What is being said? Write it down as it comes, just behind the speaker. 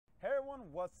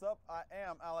everyone, what's up? I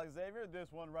am Alex Xavier.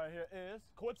 This one right here is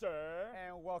Quitzer.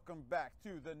 and welcome back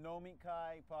to the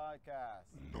Nomikai podcast.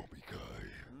 Nomikai.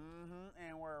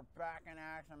 And we're back in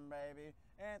action, baby.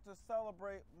 And to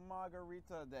celebrate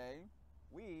Margarita Day,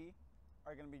 we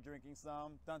are going to be drinking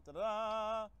some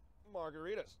dun-da-da.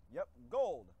 Margaritas. Yep,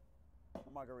 gold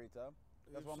margarita.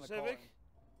 That's what I'm going to call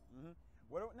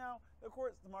it. Now, of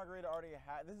course, the margarita already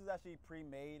had. This is actually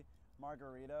pre-made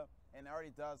margarita, and it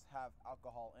already does have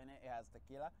alcohol in it. It has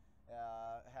tequila,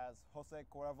 it has Jose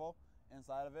Cuervo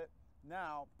inside of it.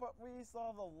 Now, but we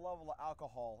saw the level of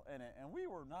alcohol in it, and we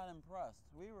were not impressed.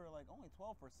 We were like only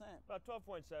 12%. About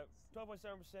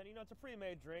 12.7%. You know, it's a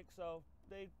pre-made drink, so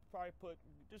they probably put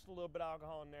just a little bit of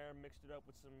alcohol in there, mixed it up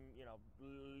with some, you know,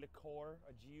 liqueur,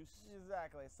 a juice.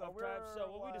 Exactly. So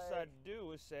what we decided to do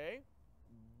was say,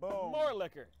 boom, more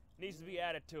liquor needs to be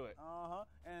added to it.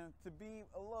 And to be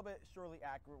a little bit surely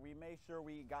accurate, we made sure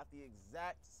we got the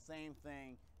exact same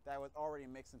thing that was already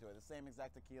mixed into it, the same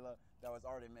exact tequila that was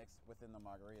already mixed within the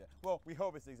margarita. Well, we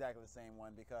hope it's exactly the same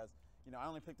one because, you know, I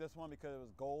only picked this one because it was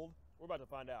gold. We're about to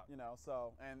find out. You know,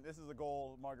 so, and this is a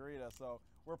gold margarita, so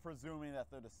we're presuming that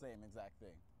they're the same exact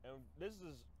thing. And this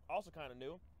is also kind of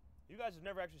new. You guys have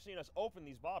never actually seen us open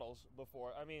these bottles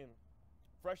before. I mean,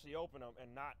 freshly open them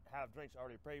and not have drinks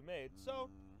already pre-made.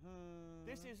 So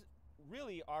this is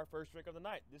really our first drink of the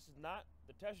night. This is not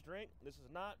the test drink. This is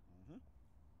not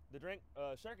the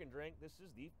second drink. This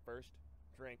is the first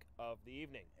drink of the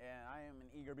evening. And I am an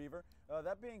eager beaver.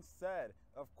 That being said,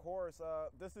 of course,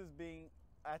 this is being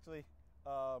actually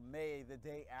made the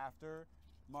day after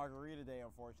Margarita Day,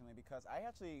 unfortunately, because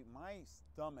my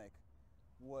stomach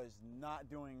was not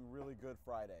doing really good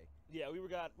Friday. Yeah, we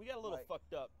got a little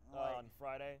fucked up on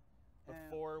Friday.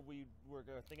 Before we were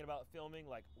thinking about filming,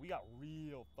 like, we got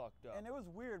real fucked up. And it was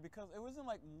weird because it wasn't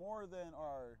like more than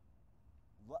our,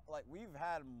 like, we've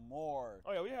had more.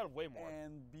 Oh yeah, we had way more.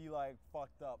 And be like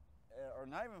fucked up, or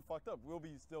not even fucked up. We'll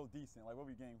be still decent. Like, we'll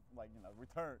be getting, like, you know,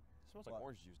 return. It smells like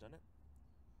orange juice, doesn't it?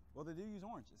 Well, they do use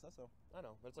oranges. That's so. I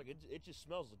know, but it's like it just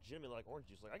smells legitimately like orange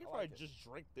juice. Like, I could probably just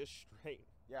drink this straight.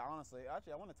 Yeah, honestly,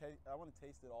 actually, I want to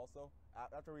taste it also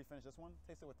after we finish this one.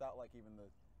 Taste it without like even the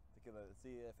tequila.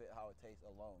 See how it tastes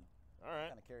alone. All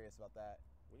right. Kind of curious about that.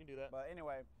 We can do that. But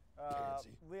anyway,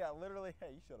 yeah, literally.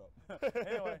 Hey, you shut up.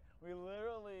 Anyway, we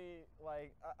literally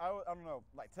like I don't know.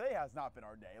 Like, today has not been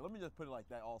our day. Let me just put it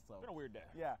like that. Also, it's been a weird day.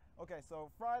 Yeah. Okay.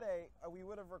 So Friday we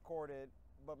would have recorded,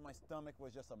 but my stomach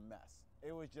was just a mess.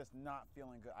 It was just not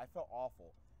feeling good. I felt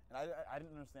awful, and I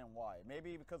didn't understand why.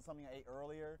 Maybe because of something I ate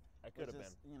earlier. I could have been.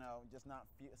 You know, just not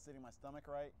sitting in my stomach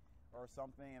right or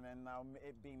something, and then now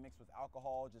it being mixed with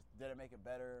alcohol just didn't make it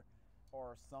better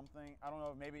or something. I don't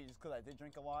know. Maybe just because I did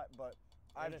drink a lot, but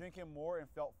I've drinking more and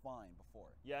felt fine before.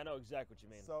 Yeah, I know exactly what you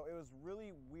mean. So it was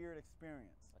really weird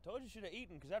experience. I told you should have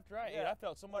eaten because after I ate, I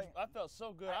felt so much. I felt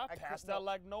so good. I passed out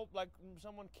like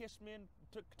someone kissed me and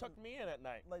tucked me in at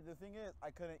night. Like, the thing is,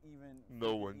 I couldn't even.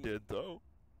 No one did though.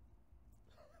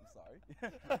 I'm sorry,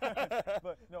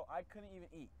 but no, I couldn't even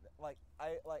eat.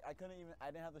 I couldn't even. I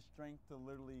didn't have the strength to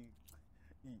literally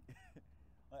eat.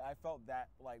 Like, I felt that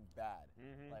bad.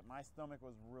 Like, my stomach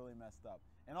was really messed up.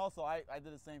 And also, I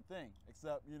did the same thing,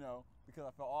 except, you know, because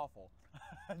I felt awful.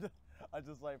 I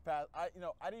just like passed. I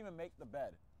didn't even make the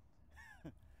bed.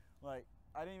 Like,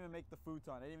 I didn't even make the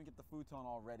futon. I didn't even get the futon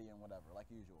all ready and whatever, like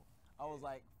usual. I was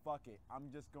like, fuck it.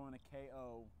 I'm just going to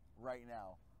KO right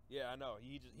now. Yeah, I know.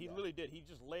 He literally did. He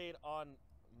just laid on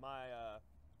my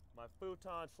my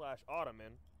futon /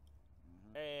 ottoman,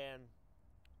 and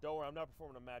don't worry, I'm not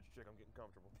performing a magic trick. I'm getting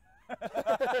comfortable.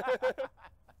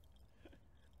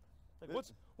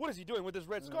 Like, what is he doing with this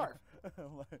red scarf? It's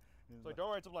like, don't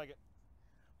worry, it's a blanket.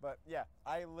 But yeah,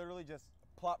 I literally just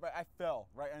plopped right. I fell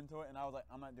right into it, and I was like,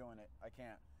 I'm not doing it. I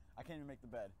can't even make the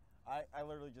bed. I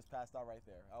literally just passed out right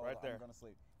there. I'm gonna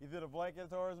sleep. He threw the blanket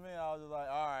towards me, and I was just like,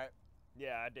 all right.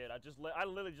 Yeah, I did. I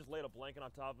literally just laid a blanket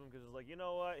on top of him because it's like, you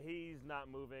know what? He's not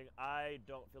moving. I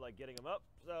don't feel like getting him up,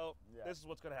 so this is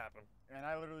what's gonna happen. And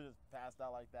I literally just passed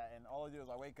out like that, and all I do is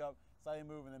I wake up, slightly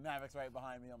move, and then Mavik's right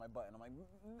behind me on my butt, and I'm like,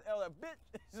 bitch.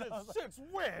 Since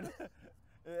when?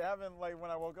 It happened like when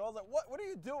I woke up. I was like, what are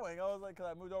you doing? I was like, because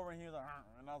I moved over and he was like,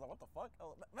 and I was like, what the fuck? I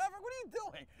was like, Maverick, what are you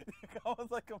doing? I was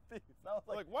like confused. I was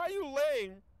like, why are you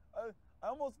laying? I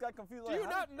almost got confused. Do you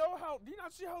not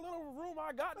see how little room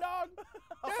I got, dog?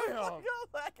 Damn.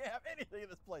 I can't have anything in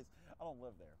this place. I don't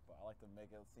live there, but I like to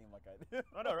make it seem like I do.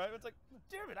 I know, right? It's like,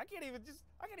 damn it, I can't even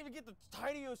get the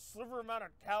tiniest sliver amount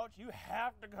of couch. You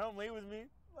have to come lay with me.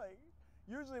 Like,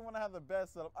 usually when I have the bed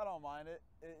set up, I don't mind it.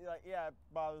 It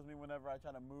bothers me whenever I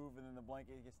try to move and then the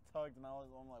blanket gets tugged and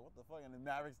I'm like, what the fuck? And then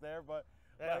Maverick's there, but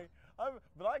Yeah. Like,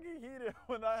 but I get heated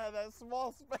when I have that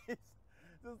small space.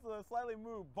 Just slightly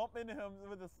move, bump into him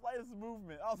with the slightest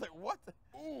movement. I was like, what?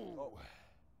 Ooh. Oh.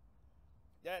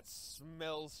 That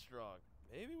smells strong.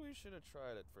 Maybe we should have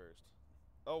tried it first.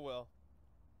 Oh well.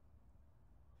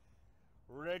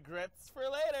 Regrets for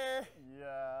later.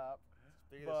 Yeah. Let's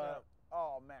figure this out.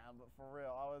 Oh man, but for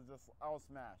real, I was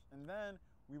smashed. And then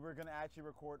we were gonna actually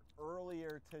record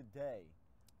earlier today.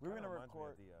 We were gonna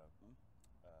record.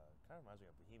 Kind of reminds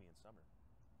me of Bohemian Summer.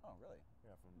 Oh really?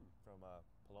 Yeah, from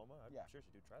Paloma. I'm Yeah. sure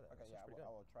you do try that. Okay, That yeah, sounds pretty I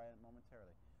good. will try it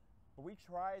momentarily. But we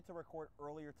tried to record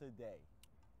earlier today.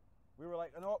 We were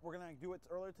like, you know what, we're gonna do it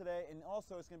earlier today, and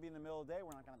also it's gonna be in the middle of the day.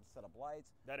 We're not gonna have to set up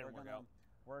lights. That didn't work out.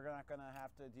 We're not gonna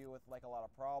have to deal with like a lot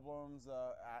of problems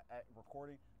at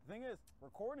recording. The thing is,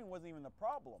 recording wasn't even the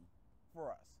problem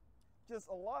for us. Just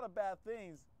a lot of bad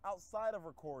things outside of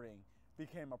recording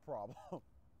became a problem.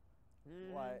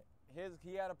 Like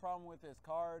he had a problem with his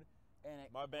card,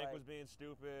 and My bank was being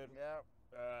stupid. Yeah.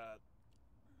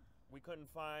 We couldn't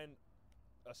find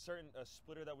a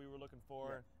splitter that we were looking for.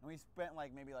 Yeah. And we spent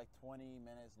maybe 20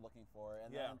 minutes looking for it,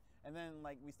 and Yeah. then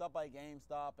we stopped by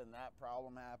GameStop, and that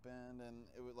problem happened, and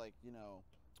it was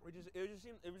It just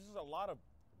seemed it was just a lot of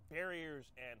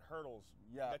barriers and hurdles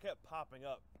that kept popping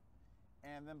up.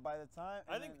 And then by the time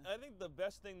I think the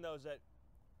best thing though is that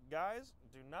guys,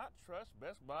 do not trust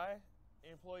Best Buy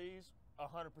employees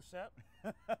 100%.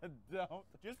 don't.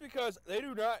 Just because they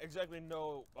do not exactly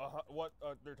know what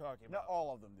they're talking about. Not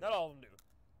all of them do. Not all of them do.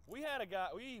 We had a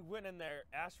guy, we went in there,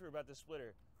 asked her about this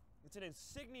splitter. It's an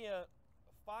Insignia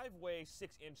 5-way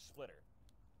 6-inch splitter.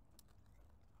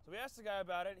 So we asked the guy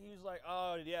about it. He was like,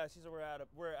 "Oh yeah, she said we're out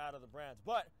of the brands."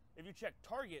 But if you check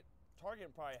Target,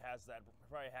 Target probably has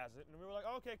it. And we were like,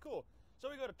 oh, "Okay, cool."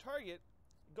 So we go to Target,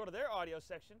 go to their audio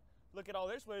section, look at all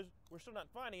their splitters. We're still not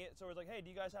finding it. So we're like, "Hey, do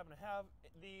you guys happen to have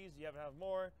these? Do you happen to have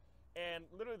more?" And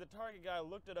literally the Target guy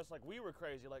looked at us like we were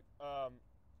crazy. Like,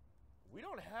 we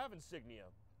don't have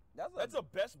Insignia. That's a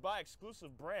Best Buy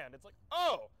exclusive brand. It's like,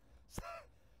 oh. So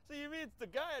you mean the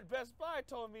guy at Best Buy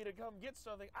told me to come get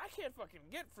something I can't fucking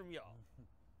get from y'all?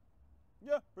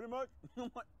 Yeah, pretty much. I'm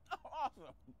like,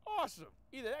 awesome. Awesome.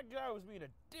 Either that guy was being a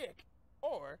dick,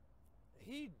 or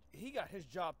he got his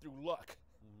job through luck.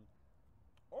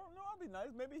 Or no, I'll be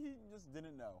nice. Maybe he just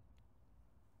didn't know.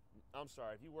 I'm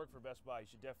sorry. If you work for Best Buy, you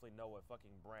should definitely know what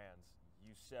fucking brands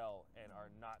you sell and are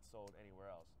not sold anywhere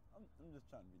else. I'm just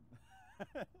trying to be.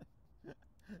 Okay.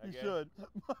 You should.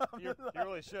 You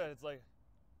really should. It's like,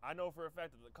 I know for a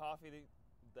fact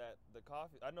that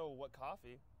I know what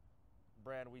coffee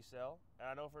brand we sell, and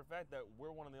I know for a fact that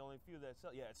we're one of the only few that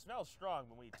sell. Yeah, it smells strong,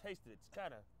 but when you taste it, it's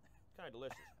kind of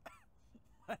delicious.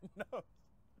 I know.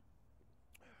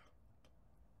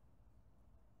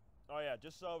 Oh yeah,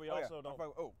 just so we also don't.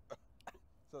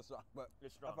 So strong, but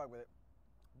it's strong. I fuck with it.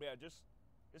 But yeah, just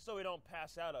so we don't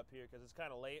pass out up here because it's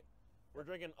kind of late. We're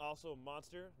drinking also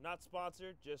Monster, not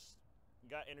sponsored, just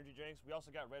got energy drinks. We also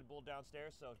got Red Bull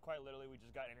downstairs, so quite literally we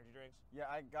just got energy drinks. Yeah,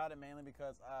 I got it mainly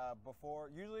because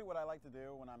usually what I like to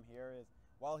do when I'm here is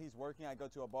while he's working, I go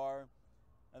to a bar,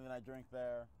 and then I drink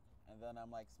there, and then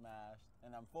I'm like smashed,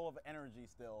 and I'm full of energy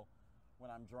still when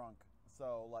I'm drunk.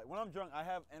 So like when I'm drunk, I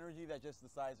have energy that just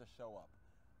decides to show up,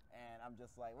 and I'm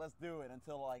just like, let's do it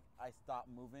until like I stop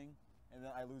moving, and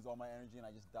then I lose all my energy and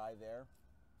I just die there.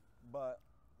 But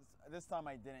this time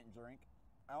I didn't drink.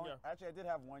 Actually, I did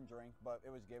have one drink, but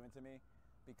it was given to me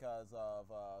because of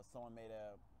someone made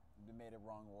a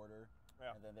wrong order.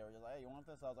 Yeah. And then they were just like, "Hey, you want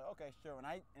this?" I was like, "Okay, sure." And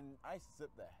I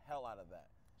sipped the hell out of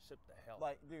that. Sipped the hell.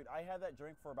 Like, dude, I had that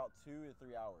drink for about 2 to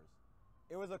 3 hours.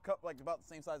 It was a cup like about the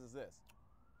same size as this.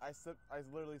 I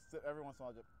literally sipped every once in a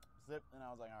while, just sip, and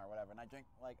I was like, all right, whatever. And I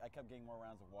kept getting more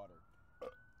rounds of water.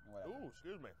 And whatever. Ooh,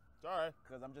 excuse me. Sorry.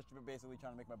 Because I'm just basically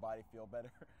trying to make my body feel better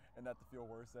and not to feel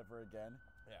worse ever again.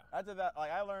 Yeah. After that,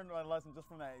 like I learned my lesson just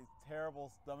from that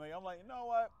terrible stomach. I'm like, you know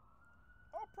what?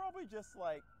 I'll probably just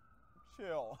like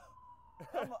chill.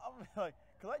 I'm like,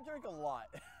 cause I drink a lot.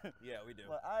 Yeah, we do.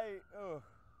 But I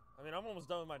mean, I'm almost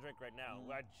done with my drink right now.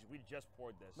 We just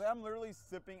poured this. But I'm literally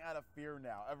sipping out of fear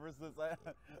now. Ever since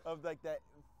of like that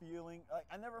feeling, like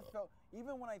I never felt,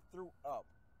 even when I threw up,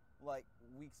 like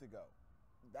weeks ago,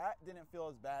 that didn't feel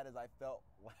as bad as I felt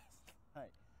last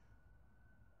night.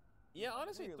 Yeah,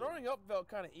 honestly, Really? Throwing up felt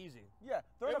kind of easy. Yeah,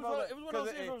 It was one of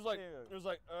those things where it it was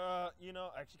like, you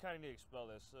know, I actually kind of need to expel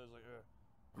this. So it was like,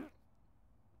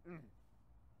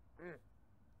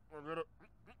 I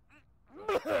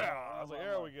was like,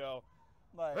 there we go.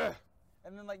 Like,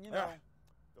 and then like you know,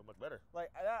 feel much better. like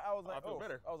I was like, I feel oof.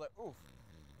 better. I was like, oof,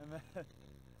 and then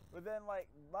But then, like,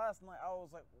 last night, I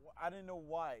was like, I didn't know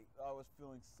why. I was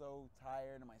feeling so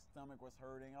tired and my stomach was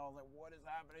hurting. I was like, what is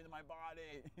happening to my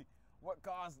body? What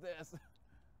caused this?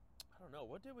 I don't know.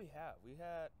 What did we have? We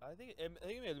had, I think it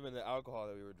may have been the alcohol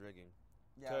that we were drinking.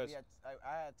 Yeah,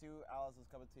 I had 2 Alice's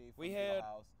cup of tea from the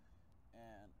house,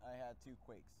 and I had 2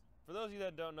 Quakes. For those of you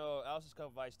that don't know, Alice's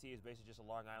cup of iced tea is basically just a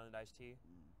Long Island iced tea.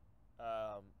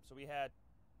 So he had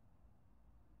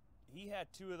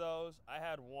 2 of those. I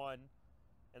had 1,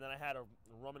 and then I had a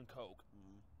rum and Coke.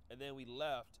 And then we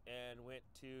left and went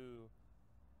to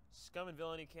Scum and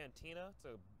Villainy Cantina. It's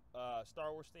a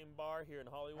Star Wars themed bar here in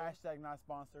Hollywood. Hashtag not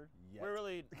sponsored yet.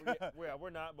 We're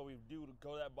not, but we do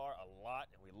go to that bar a lot,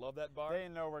 and we love that bar. They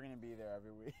know we're going to be there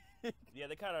every week. Yeah,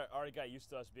 they kind of already got used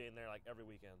to us being there like every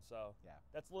weekend. So yeah,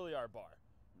 that's literally our bar.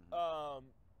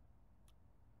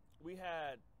 We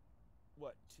had,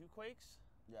 what, 2 Quakes?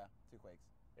 Yeah, 2 Quakes.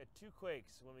 We had 2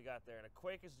 Quakes when we got there, and a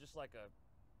Quake is just like a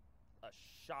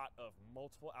shot of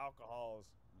multiple alcohols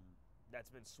that's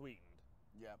been sweetened.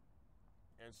 Yep.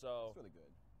 And so it's really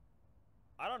good.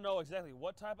 I don't know exactly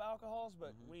what type of alcohols,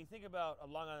 but when you think about a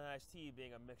Long Island iced tea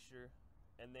being a mixture,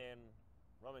 and then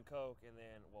rum and Coke, and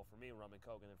then, well, for me, rum and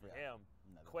Coke, and then for him,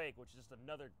 Quake, which is just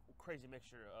another crazy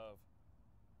mixture of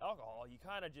alcohol, it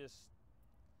kind of just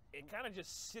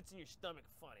sits in your stomach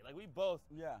funny. Like, we both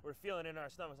were feeling in our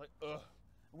stomachs like, ugh.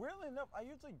 Weirdly enough, I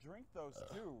usually drink those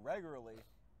too regularly.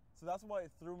 So that's why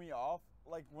it threw me off,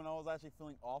 like, when I was actually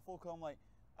feeling awful, because I'm like,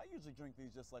 I usually drink these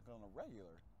just, like, on a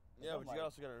regular. Yeah, but you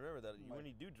also got to remember that when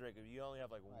you do drink them, you only have,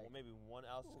 like maybe 1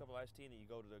 Alice's cup of iced tea, and then you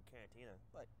go to the cantina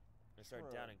and start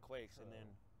downing Quakes, and then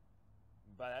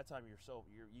by that time, you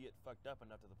get fucked up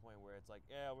enough to the point where it's like,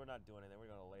 yeah, we're not doing anything. We're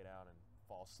going to lay down and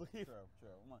fall asleep.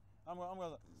 True. I'm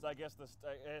gonna. So I guess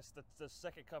the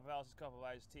second cup of Alice's cup of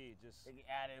iced tea just... It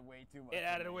added way too much. It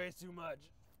added way too much.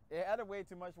 It added way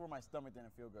too much where my stomach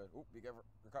didn't feel good. Oop, be careful.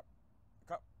 Your cup.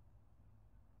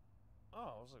 Oh,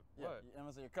 I was like, what? Yeah, I'm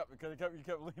gonna say your cup because you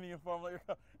kept leaning in front of your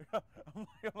cup. I'm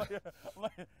just like,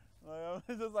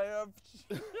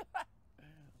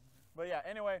 But yeah,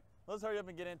 anyway, let's hurry up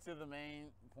and get into the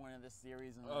main point of this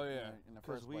series in the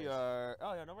first place. We're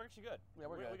actually good. Yeah,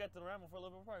 we're good. We got to ramble for a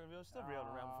little bit more. We'll still be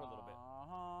able to ramble for a little bit.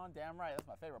 Damn right. That's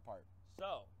my favorite part.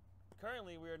 So,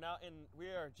 currently we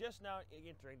are just now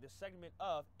entering the segment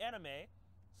of anime.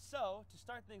 So, to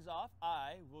start things off,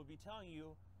 I will be telling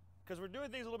you, because we're doing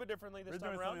things a little bit differently this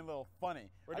time around. We're doing something a little funny.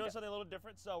 We're doing something a little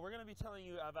different. So, we're going to be telling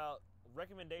you about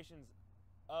recommendations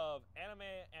of anime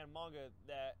and manga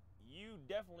that you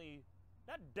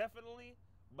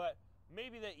but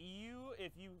maybe that you,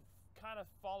 if you kind of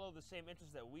follow the same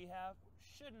interests that we have,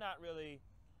 should not really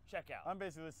check out. I'm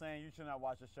basically saying you should not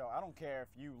watch the show. I don't care if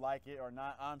you like it or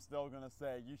not. I'm still going to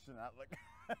say you should not look.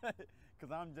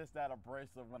 Because I'm just that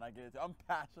abrasive when I get into it. I'm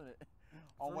passionate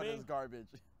on what is garbage.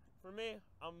 For me,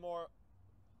 I'm more,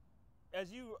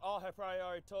 as you all have probably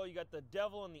already told, you got the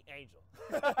devil and the angel.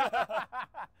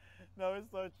 No,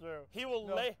 it's so true. He'll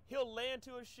lay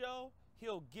into a show.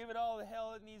 He'll give it all the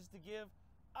hell it needs to give.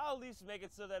 I'll at least make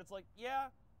it so that it's like, yeah,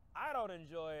 I don't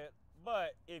enjoy it,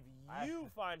 but if you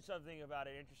find something about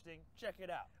it interesting, check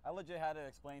it out. I legit had to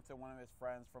explain to one of his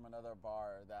friends from another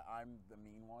bar that I'm the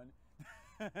mean one.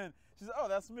 She said, oh,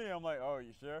 that's me. I'm like, oh,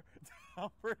 you sure? I'm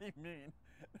pretty mean.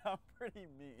 Pretty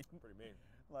mean.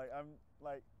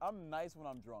 I'm nice when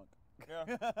I'm drunk. Yeah.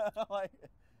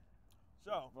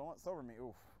 Sober me,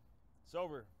 oof.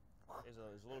 Sober is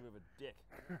a little bit of a dick.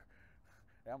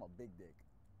 Yeah, I'm a big dick.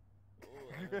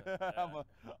 I'm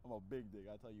a big dick,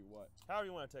 I tell you what. However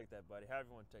you want to take that, buddy. However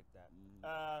you want to take that.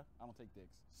 I don't take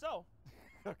dicks. So,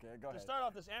 okay, go ahead. To start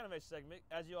off this anime segment,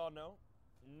 as you all know,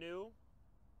 new,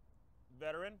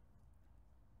 veteran,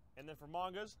 and then for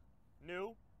mangas,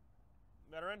 new,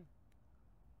 veteran.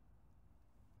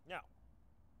 Now,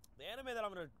 the anime that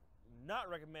I'm going to not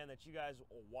recommend that you guys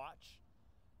watch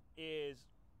is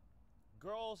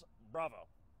Girls Bravo.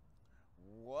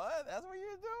 What? That's what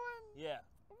you're doing? Yeah.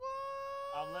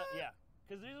 What?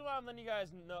 Because the reason why I'm letting you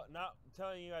guys not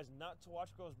telling you guys not to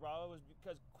watch Girls Bravo is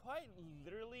because quite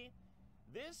literally,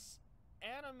 this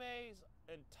anime's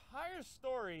entire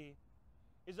story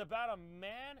is about a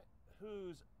man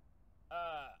who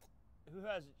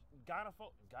has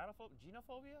genophobia?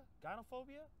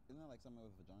 Isn't that like something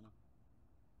with vagina?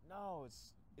 No,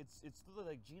 it's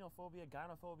literally like genophobia,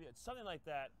 gynophobia. It's something like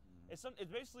that. It's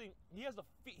basically he has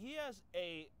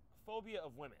a phobia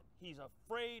of women. He's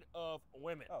afraid of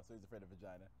women. Oh, so he's afraid of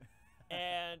vagina.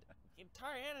 And the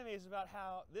entire anime is about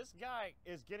how this guy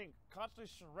is getting constantly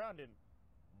surrounded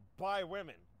by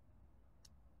women.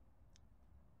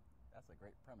 That's a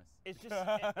great premise. It's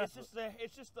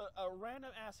just a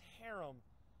random ass harem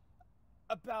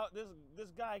about this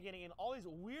guy getting in all these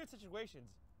weird situations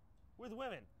with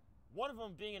women. One of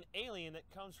them being an alien that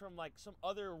comes from like some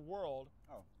other world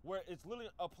where it's literally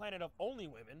a planet of only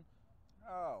women.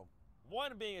 Oh.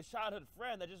 One being a childhood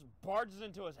friend that just barges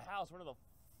into his house whenever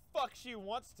the fuck she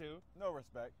wants to. No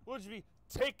respect. Which would be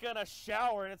taking a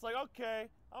shower, and it's like, okay,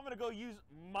 I'm gonna go use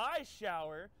my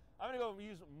shower. I'm gonna go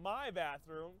use my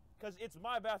bathroom because it's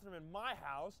my bathroom in my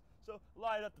house. So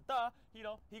you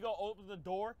know, he go open the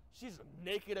door. She's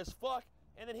naked as fuck,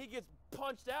 and then he gets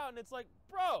punched out, and it's like,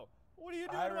 bro, what are you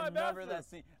doing in my bathroom? I remember that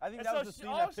scene. I think that was the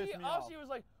scene that pissed me off. She was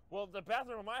like, well, the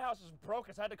bathroom in my house is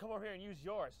broken, so I had to come over here and use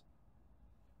yours.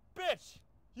 Bitch,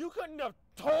 you couldn't have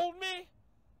told me?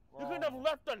 You couldn't have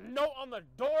left a note on the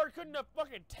door? Couldn't have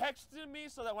fucking texted me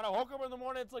so that when I woke up in the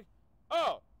morning, it's like,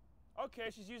 oh, okay,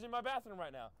 she's using my bathroom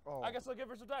right now. Oh. I guess I'll give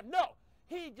her some time. No,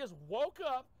 he just woke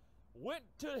up, went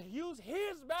to use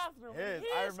his bathroom in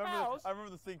his house. I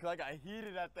remember the scene because I got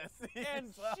heated at that scene.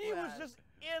 And she was just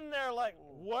in there like,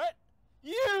 what?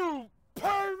 You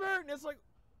pervert! And it's like,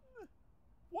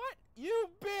 what? You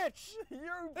bitch!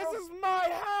 This is my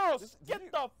house! Get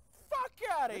the fuck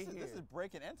out of here! This is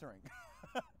break and entering.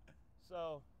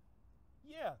 So,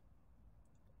 yeah.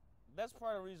 That's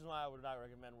part of the reason why I would not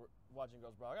recommend watching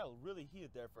Girls Bravo. I got really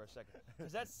heated there for a second.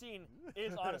 Because that scene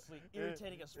is honestly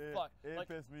irritating as fuck. It like,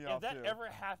 pissed me off, if that too. ever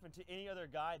happened to any other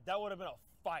guy, that would have been a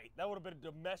fight. That would have been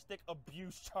a domestic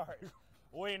abuse charge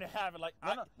waiting to happen. Like,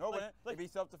 no, it'd be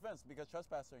self-defense because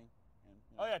trespassing. And,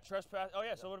 you know, oh yeah, trespass. Oh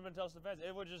yeah, so it would have been self-defense.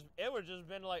 It would just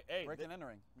been like, hey, break and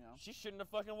entering. You know, she shouldn't have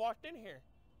fucking walked in here.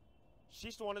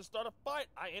 She's the one that started a fight.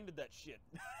 I ended that shit.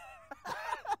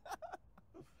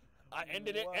 I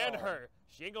ended it and her.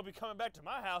 She ain't gonna be coming back to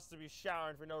my house to be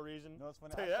showering for no reason. No, it's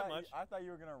funny. Tell you that much. I thought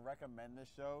you were gonna recommend this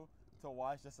show to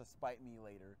watch just to spite me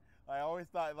later. I always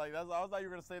thought I always thought you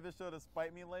were gonna say this show to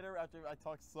spite me later after I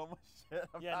talked so much shit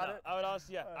about it. I would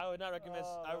honestly, I would not recommend.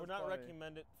 I would not funny.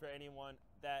 recommend it for anyone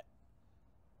that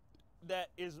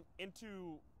is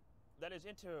into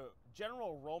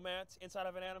general romance inside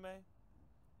of an anime,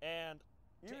 and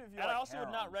I also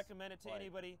would not recommend it to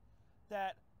anybody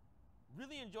that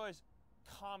really enjoys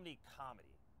comedy,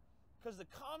 because the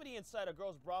comedy inside of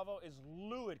Girls Bravo is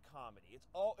lewd comedy.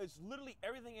 It's literally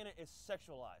everything in it is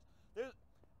sexualized. There's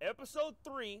episode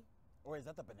 3. Or is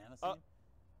that the banana scene?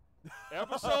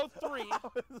 Episode 3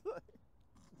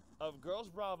 of Girls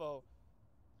Bravo.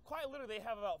 Quite literally, they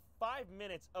have about 5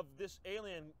 minutes of this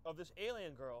alien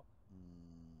girl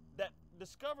that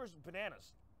discovers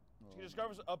bananas. She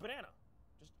discovers a banana,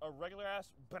 just a regular ass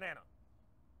banana.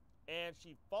 And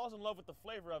she falls in love with the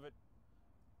flavor of it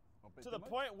to the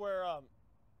point where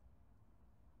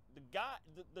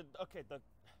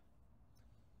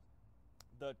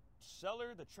the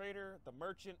seller, the trader, the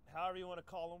merchant, however you want to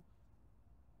call him,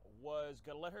 was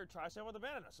gonna let her try some of the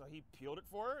banana. So he peeled it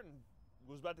for her and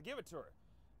was about to give it to her.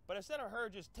 But instead of her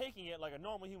just taking it like a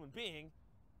normal human being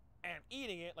and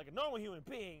eating it like a normal human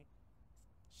being,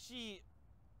 she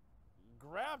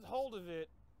grabbed hold of it,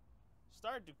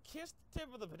 started to kiss the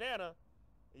tip of the banana.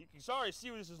 You can already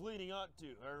see what this is leading up to,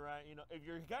 all right? You know, if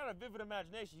you're got a vivid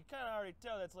imagination, you kind of already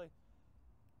tell that's like,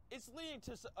 it's leading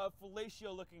to a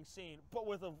fellatio-looking scene, but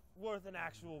with an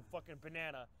actual fucking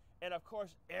banana. And of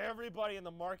course, everybody in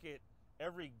the market,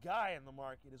 every guy in the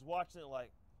market is watching it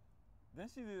like.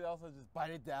 Didn't she also just bite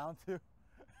it down too?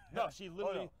 No, she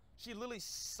literally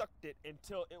sucked it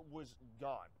until it was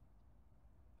gone.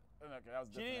 Okay, that was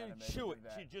she didn't even chew it.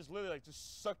 She just literally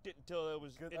just sucked it until it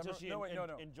was she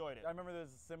enjoyed it. I remember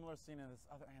there's a similar scene in this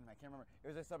other anime. I can't remember. It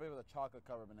was like somebody with a chocolate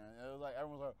covered banana. It was like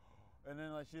everyone was like, and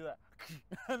then like she like,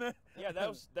 and then yeah,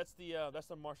 that's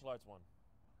the martial arts one.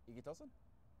 Ikitosen?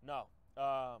 No,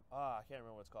 I can't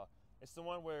remember what it's called. It's the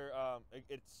one where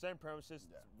it's the same premises.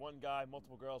 Yeah. It's one guy,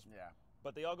 multiple girls. Yeah.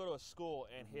 But they all go to a school,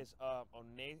 and his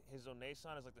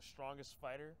One-san is like the strongest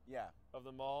fighter. Yeah. Of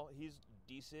them all. He's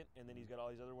decent, and then he's got all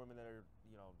these other women that are,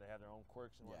 they have their own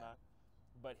quirks and whatnot.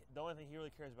 But the only thing he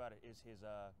really cares about is his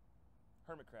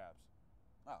hermit crabs.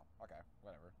 Oh, okay,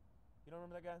 whatever. You don't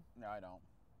remember that guy? No, I don't.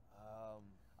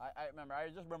 I remember. I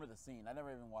just remember the scene. I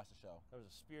never even watched the show. There was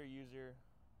a spear user.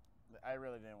 I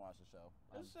really didn't watch the show.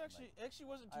 This actually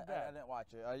wasn't too bad. I didn't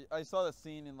watch it. I saw the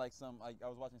scene in like some. I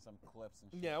was watching some clips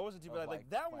and shit. Yeah, it wasn't too bad. Like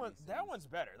that one. That one's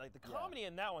better. Like the comedy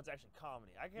in that one's actually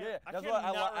comedy. I can't. Yeah, that's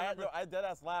what I dead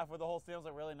ass laugh with the whole scene. I was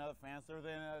like, really another fan service?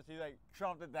 And she like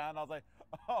trumped it down. I was like,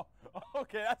 oh,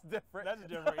 okay, that's different. That's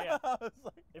different. Yeah. I was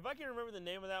like, if I can remember the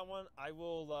name of that one, I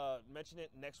will mention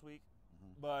it next week.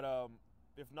 But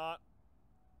if not,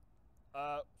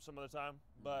 some other time.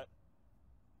 But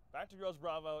back to Girls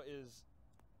Bravo is.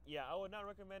 Yeah, I would not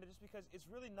recommend it just because it's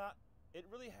really not. It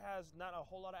really has not a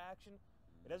whole lot of action.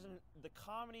 It doesn't. The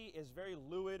comedy is very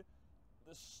fluid.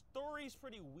 The story's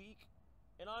pretty weak,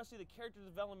 and honestly, the character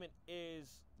development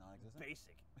is Non-existent.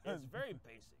 basic. It's very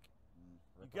basic.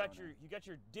 You got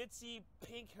your ditzy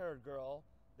pink-haired girl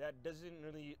that doesn't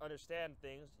really understand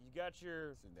things. You got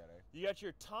your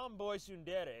tomboy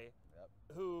tsundere. Yep.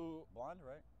 Who blonde,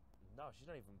 right? No, she's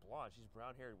not even blonde. She's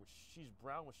brown hair. She's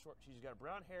brown with short. She's got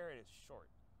brown hair and it's short.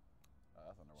 Oh,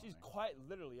 that's underwhelming. She's quite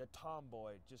literally a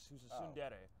tomboy, just who's a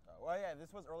tsundere. Well, yeah,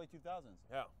 this was early 2000s.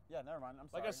 Yeah. Yeah, never mind. I'm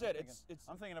sorry. Like I said,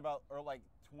 I'm thinking about like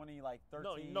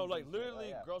 13. No, like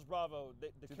literally, Girls Bravo.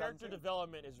 The character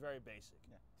development is very basic.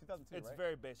 Yeah, 2002. It's right?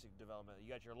 very basic development. You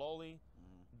got your loli,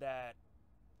 that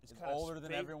is It's kind of older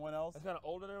than everyone else. It's kind of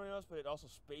older than everyone else, but it also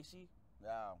spacey.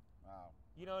 Wow.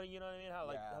 You know what I mean? How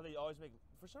how they always make,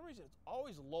 for some reason, it's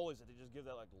always lolis that they just give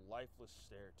that like lifeless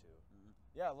stare to.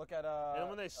 Yeah, look at and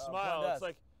when they smile, it's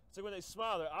like when they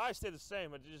smile, their eyes stay the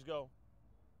same, but they just go.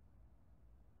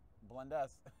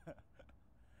 Blendess.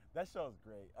 That show is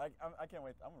great. I can't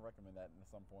wait. I'm gonna recommend that at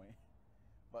some point.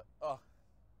 But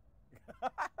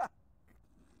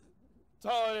that's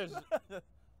all it is.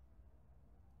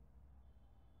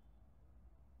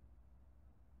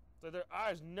 So their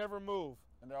eyes never move.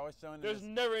 And they're always showing. There's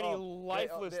never any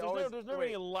lifeless. There's never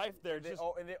any life there.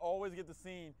 And they always get the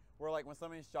scene where, like, when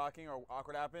something shocking or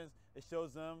awkward happens, it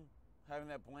shows them having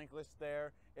that blankless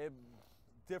stare.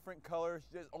 Different colors,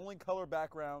 just only color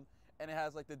background, and it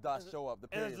has like the dots show up. The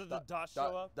period. And the dots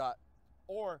show up. Dot.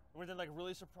 Or when they're like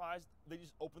really surprised, they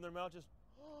just open their mouth, just.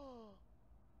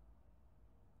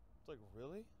 It's like,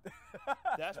 really?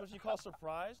 That's what you call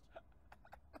surprised?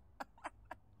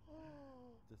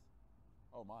 Just,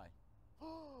 oh my.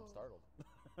 I'm startled.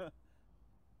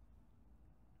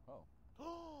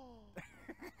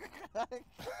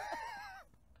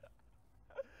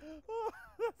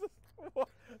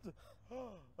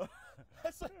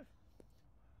 That's like,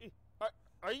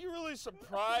 are you really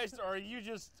surprised, or are you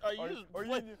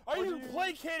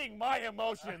placating my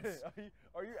emotions?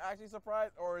 Are you actually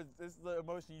surprised, or is this the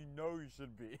emotion you know you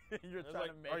should be? You're trying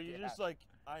to make. Are you just like,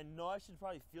 I know I should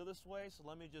probably feel this way, so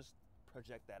let me just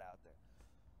project that out there.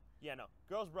 Yeah, no.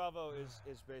 Girls Bravo is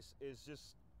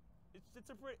just it's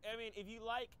a pretty. I mean, if you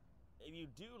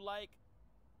do like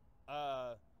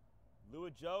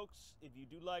lewd jokes, if you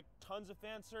do like tons of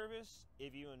fan service,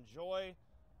 if you enjoy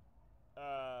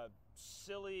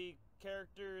silly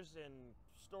characters and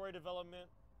story development,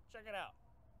 check it out.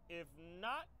 If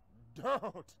not,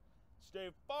 don't.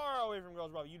 Stay far away from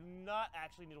Girls Bravo. You do not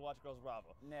actually need to watch Girls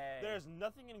Bravo. Nay. There's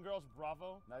nothing in Girls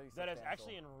Bravo that is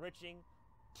actually enriching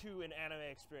to an anime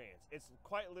experience. It's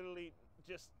quite literally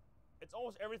just, it's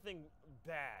almost everything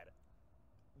bad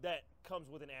that comes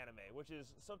with an anime, which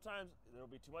is sometimes there'll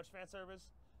be too much fan service.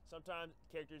 Sometimes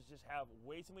characters just have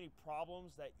way too many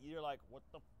problems that you're like, what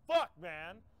the fuck,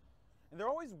 man? And they're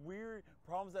always weird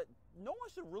problems that no one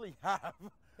should really have.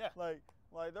 Yeah. Like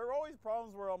there are always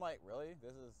problems where I'm like, really?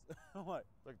 This is what?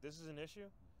 Like, this is an issue?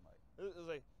 Like, it's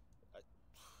like,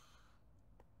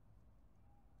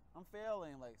 I'm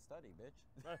failing. Like, study, bitch.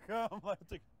 I'm like,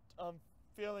 it's like, I'm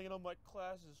failing in all my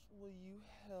classes. Will you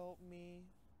help me?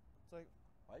 It's like,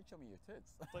 why you show me your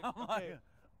tits? It's like, okay,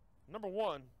 number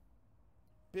one,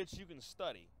 bitch, you can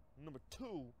study. Number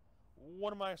two,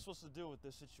 what am I supposed to do with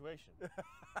this situation?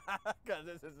 Because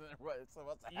this isn't what's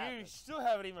happening. You still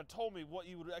haven't even told me what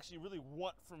you would actually really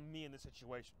want from me in this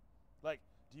situation. Like,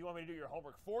 do you want me to do your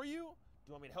homework for you? Do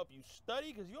you want me to help you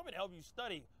study? Because you want me to help you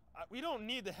study. We don't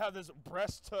need to have this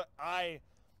breast-to-eye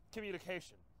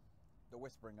communication. The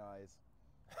whispering eyes.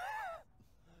 The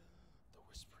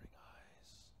whispering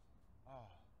eyes.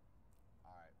 Oh.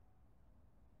 All right.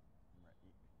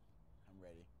 I'm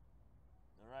ready.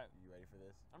 All right. You ready for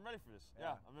this? I'm ready for this.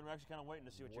 Yeah. I've been actually kind of waiting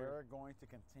to see what We're going to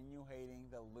continue hating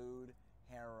the lewd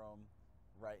harem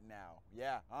right now.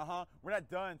 Yeah. We're not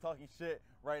done talking shit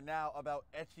right now about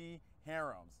ecchi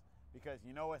harems. Because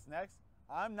you know what's next?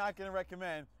 I'm not going to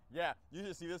recommend, yeah, you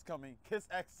should see this coming, Kiss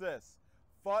X Sis.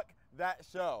 Fuck that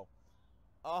show.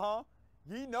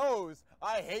 He knows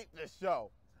I hate this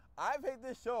show. I've hated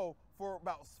this show for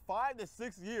about 5 to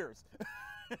 6 years.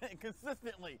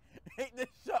 Consistently hate this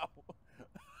show.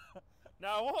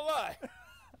 Now, I won't lie.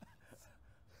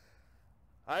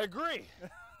 I agree.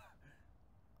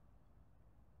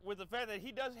 With the fact that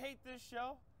he does hate this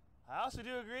show, I also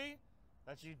do agree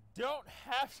that you don't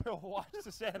have to watch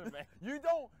this anime. You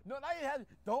don't. No, not you have.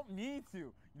 Don't need to.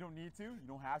 You don't need to. You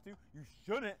don't have to. You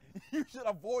shouldn't. You should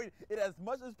avoid it as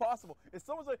much as possible. If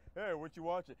someone's like, "Hey, what you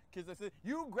watching?" Kids, I said,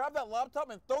 you grab that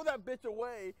laptop and throw that bitch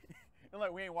away. And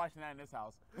like, we ain't watching that in this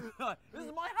house. Like, this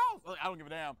is my house. Like, I don't give a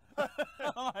damn.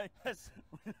 Like,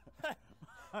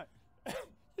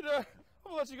 you know, I'm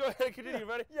gonna let you go ahead and continue,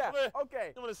 buddy. Yeah.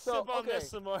 Okay. I'm gonna sip on this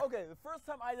some more. Okay. The first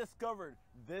time I discovered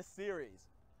this series,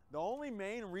 the only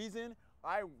main reason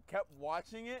I kept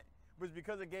watching it was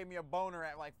because it gave me a boner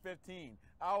at like 15.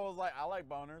 I was like, I like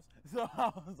boners, so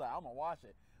I was like, I'm gonna watch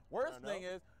it. Worst thing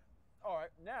is, all right,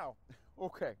 now,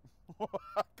 okay,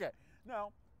 okay,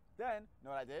 now, then, you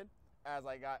know what I did? As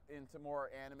I got into more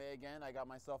anime again, I got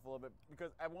myself a little bit,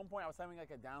 because at one point I was having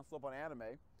like a downslope on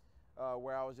anime,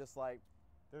 where I was just like,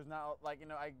 there's not, like, you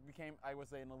know, I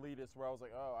was an elitist where I was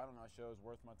like, oh, I don't know, a show's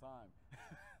worth my time.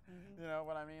 You know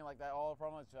what I mean? Like that all the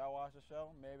problem, should I watch a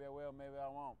show? Maybe I will, maybe I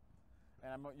won't.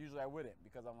 And usually I wouldn't,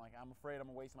 because I'm like, I'm afraid I'm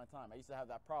gonna waste my time. I used to have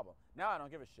that problem. Now I don't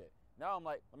give a shit. Now I'm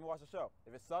like, let me watch the show.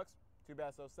 If it sucks, too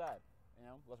bad, so sad. You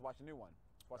know, let's watch a new one.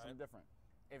 Watch something different.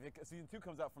 If season 2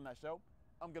 comes out from that show,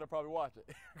 I'm gonna probably watch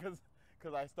it because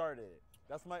I started it.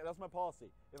 That's my policy.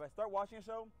 If I start watching a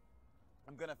show,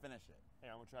 I'm gonna finish it. Hey,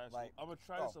 I'm gonna try this. I'm gonna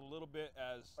try this a little bit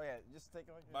as. Oh yeah, just take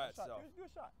it like by a shot. itself. Do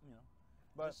a shot, you know.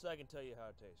 But just so I can tell you how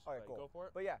it tastes. All right, cool. Go for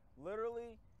it. But yeah,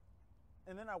 literally,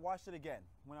 and then I watched it again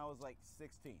when I was like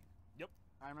 16. Yep.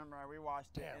 I remember I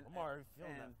rewatched it. Damn, I'm already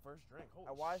feeling that first drink. Holy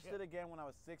I watched shit. it again when I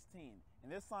was 16,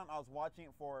 and this time I was watching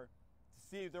it to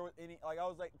see if there was any. Like I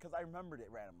was like, because I remembered it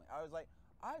randomly. I was like,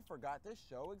 I forgot this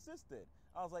show existed.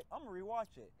 I was like, I'm gonna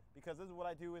rewatch it because this is what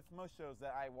I do with most shows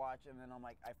that I watch, and then I'm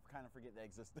like, I kind of forget they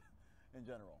exist in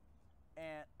general.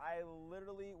 And I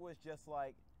literally was just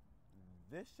like,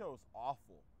 this show's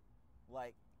awful.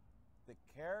 Like, the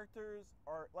characters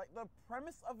are like, the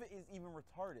premise of it is even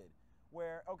retarded.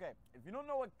 Where, okay, if you don't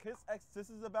know what Kiss X Sis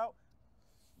is about,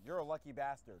 you're a lucky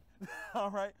bastard.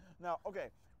 All right? Now, okay,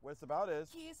 what it's about is...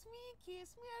 Kiss me,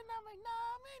 and I'm a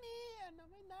nominee, and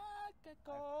I'm a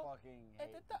I fucking hate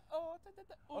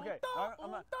Okay,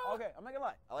 I'm not gonna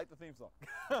lie. I like the theme song.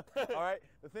 All right?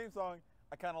 The theme song,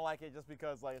 I kind of like it just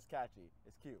because, like, it's catchy.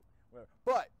 It's cute. Whatever.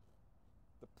 But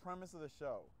the premise of the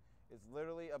show is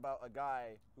literally about a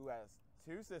guy who has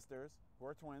 2 sisters who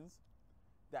are twins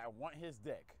that want his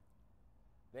dick.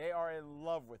 They are in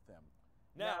love with him.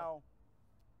 Now,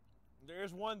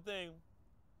 there's one thing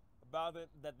about it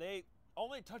that they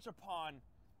only touch upon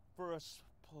for a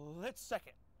split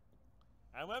second.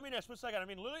 And when I mean a split second, I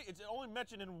mean literally it's only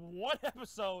mentioned in one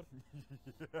episode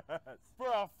for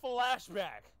a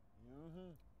flashback.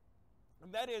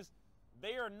 And that is,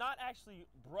 they are not actually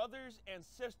brothers and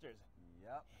sisters.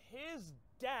 Yep. His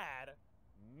dad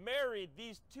married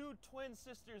these 2 twin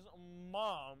sisters'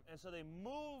 mom, and so they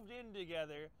moved in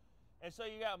together. And so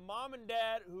you got mom and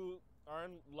dad who are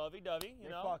in lovey-dovey, you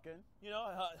know, fucking. You know,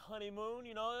 honeymoon,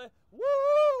 you know, woo,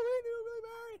 we newly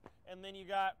married. And then you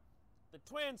got the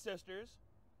twin sisters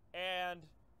and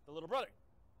the little brother.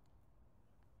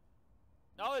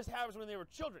 Now all this happens when they were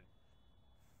children,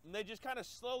 and they just kind of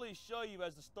slowly show you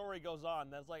as the story goes on.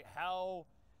 That's like how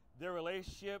their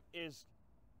relationship is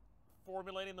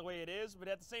formulating the way it is, but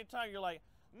at the same time you're like,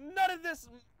 none of this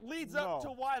leads up to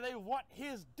why they want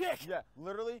his dick. Yeah,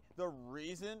 literally the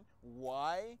reason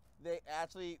why they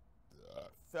actually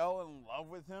fell in love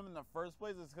with him in the first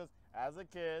place is because as a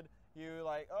kid he was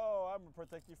like, oh, I'm gonna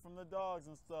protect you from the dogs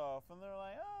and stuff, and they're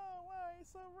like, oh wow, he's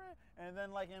so rich. And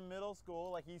then like in middle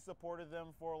school, like he supported them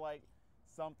for like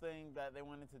something that they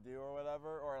wanted to do or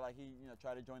whatever, or like he, you know,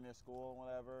 tried to join their school and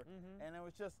whatever. And it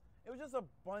was just a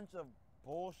bunch of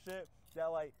bullshit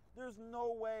that, like, there's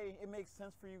no way it makes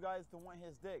sense for you guys to want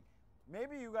his dick.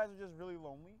 Maybe you guys are just really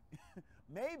lonely.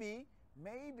 maybe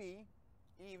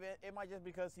even it might just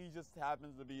because he just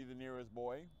happens to be the nearest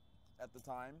boy at the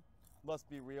time. Let's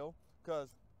be real, because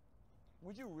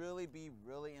would you really be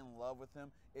really in love with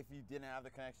him if you didn't have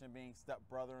the connection of being step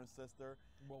brother and sister?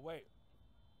 Well, wait.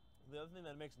 The other thing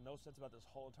that makes no sense about this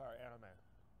whole entire anime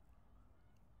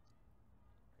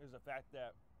is the fact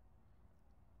that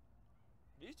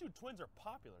these 2 twins are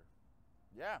popular.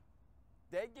 Yeah.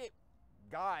 They get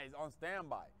guys on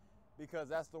standby because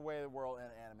that's the way the world in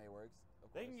anime works.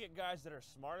 They can get guys that are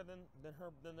smarter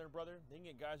than their brother. They can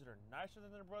get guys that are nicer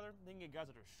than their brother. They can get guys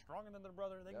that are stronger than their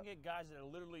brother. They can get guys that are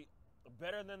literally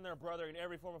better than their brother in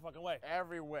every form of fucking way.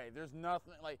 Every way. There's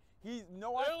nothing like he's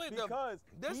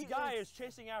this guy is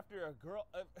chasing after a girl.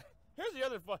 Here's the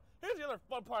other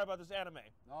fun part about this anime.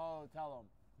 Oh, tell him.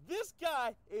 This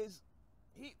guy is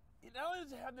he not only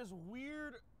does he have this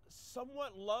weird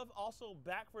somewhat love also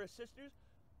back for his sisters,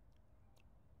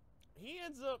 he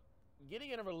ends up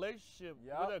getting in a relationship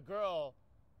with a girl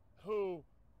who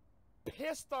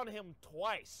pissed on him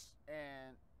twice.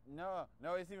 And no,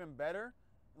 it's even better.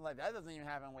 Like, that doesn't even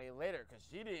happen way later because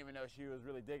she didn't even know she was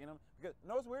really digging him. Because, you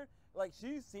know what's weird? Like,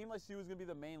 she seemed like she was going to be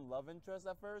the main love interest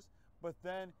at first, but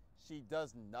then she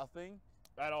does nothing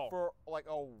at all for, like,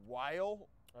 a while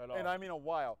At all. And I mean a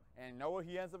while. And know what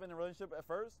he ends up in a relationship at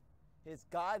first? His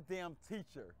goddamn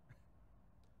teacher.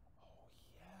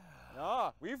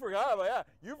 Ah, we forgot about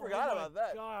You forgot about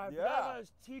that. God, I yeah. forgot about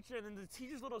his teacher, and then the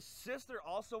teacher's little sister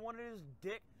also wanted his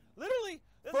dick. Literally,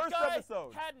 this First guy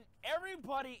episode. had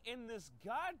everybody in this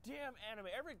goddamn anime.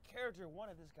 Every character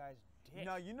wanted this guy's dick.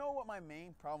 Now, you know what my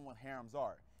main problem with harems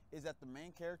are? Is that the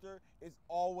main character is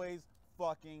always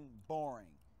fucking boring.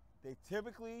 They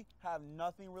typically have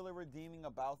nothing really redeeming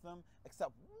about them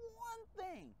except one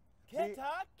thing. Keta.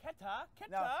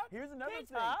 Now, here's another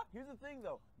thing. Here's the thing,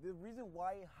 though. The reason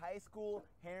why high school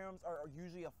harems are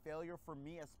usually a failure for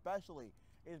me, especially,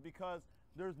 is because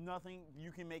there's nothing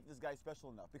you can make this guy special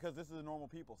enough. Because this is the normal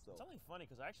people still. It's only funny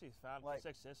because I actually found Like,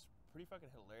 Kiss X pretty fucking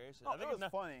hilarious. Oh, it was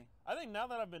funny. I think now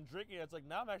that I've been drinking, it's like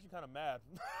now I'm actually kind of mad.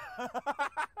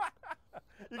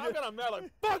 I'm kind of mad, like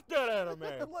fuck that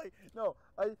anime. Like, no,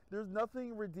 there's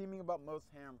nothing redeeming about most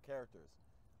harem characters,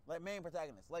 like main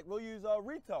protagonists. Like we'll use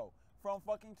Rito from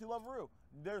fucking To Love Ru.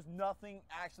 There's nothing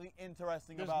actually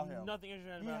interesting about him. Nothing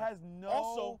interesting He about him. has no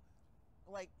Also,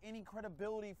 like any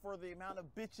credibility for the amount of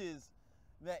bitches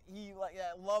that he like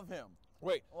that love him.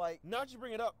 Wait, Like, now that you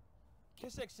bring it up,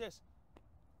 Kiss X.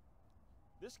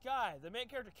 This guy, the main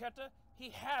character Keta, he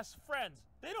has friends.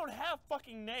 They don't have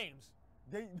fucking names.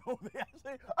 they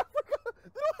actually I forgot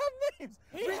they don't have names.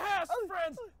 He has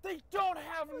friends. They don't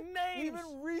have names.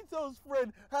 Even Rito's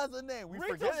friend has a name. We Rito's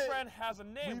forget it. friend has a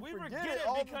name. We forget it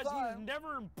all the because time. he's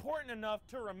never important enough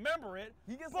to remember it.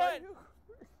 He gets but like,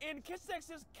 in Kiss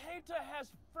X's, Keita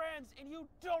has friends, and you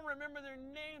don't remember their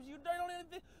names.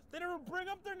 They never bring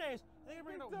up their names. They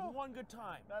bring it up one good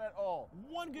time. not at all.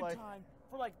 One good Like- time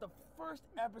for like the first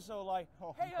episode. Like,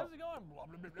 Oh, hey, no. how's it going? Blah,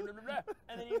 blah, blah, blah, blah, blah.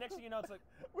 And then next thing you know, it's like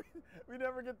we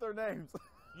never get their names.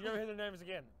 you never hear their names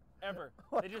again, ever.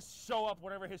 They just show up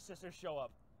whenever his sisters show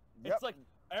up. Yep. It's like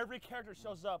every character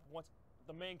shows up once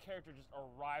the main character just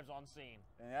arrives on scene.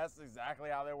 And that's exactly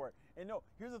how they work. And no,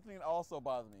 here's the thing that also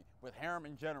bothers me with harem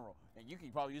in general. And you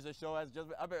can probably use this show as just,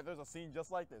 I bet there's a scene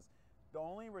just like this. The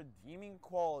only redeeming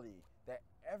quality that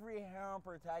every harem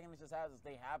protagonist just has is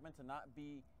they happen to not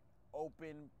be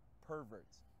open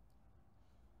perverts.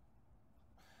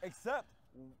 Except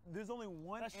there's only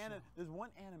one there's one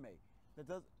anime that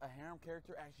does a harem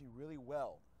character actually really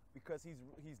well because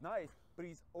he's nice, but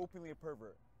he's openly a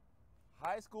pervert.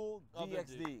 High School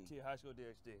DxD. High School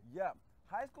DxD. Yeah,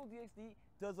 High School DxD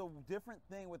does a different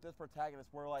thing with this protagonist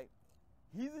where like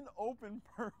he's an open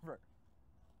pervert.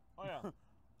 Oh yeah.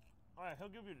 All right, he'll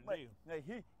give you the Like, deal.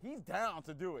 like he's down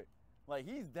to do it. Like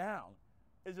he's down.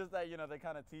 It's just that they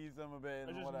kind of tease him a bit and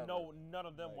There's just whatever. none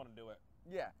of them Like, want to do it.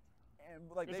 Yeah, and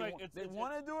like It's like, they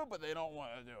want to do it, but they don't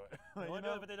want to do it. They You want to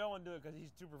do know? it, but they don't want to do it because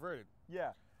he's too perverted.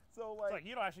 Yeah. So It's like, like,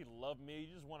 you don't actually love me.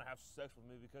 You just want to have sex with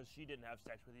me because she didn't have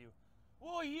sex with you.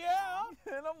 Well, yeah.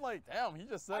 and I'm like, damn, he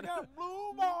just I said got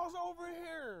blue balls over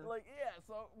here. like, yeah.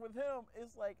 So with him,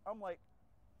 it's like I'm like,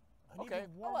 I need okay, to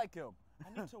warm, I like him.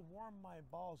 I need to warm my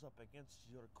balls up against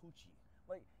your coochie.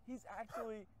 Like he's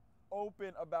actually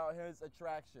open about his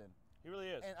attraction. He really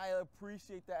is. And I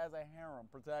appreciate that as a harem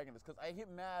protagonist because I get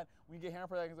mad when you get harem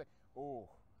protagonists like, oh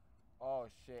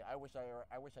shit, I wish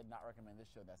I'd not recommend this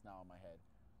show that's now on my head.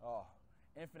 Oh,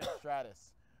 Infinite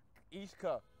Stratus.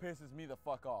 Ishka pisses me the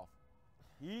fuck off.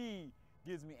 He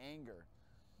gives me anger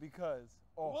because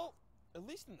well, at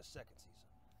least in the second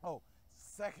season.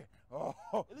 Second.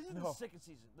 At least in no. the second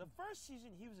season. The first season,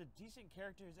 he was a decent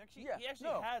character. He actually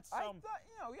no, had I some. thought,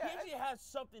 He actually had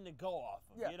something to go off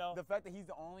of. Yeah, You know. the fact that he's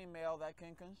the only male that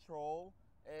can control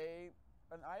an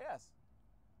IS.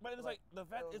 But it's like the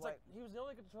fact it was it's like he was the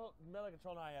only male that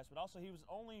controlled IS, but also he was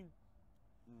only.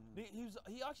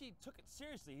 He actually took it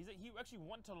seriously. He actually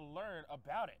wanted to learn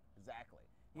about it. Exactly.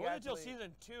 It wasn't until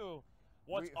season 2,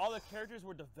 once all the characters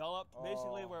were developed,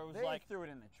 basically, where it was they like threw it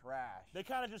in the trash. they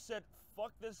kind of just said,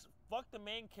 "Fuck this, fuck the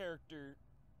main character's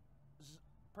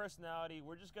personality.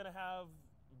 We're just gonna have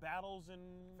battles and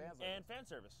fan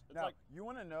service." It's now, like you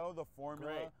want to know the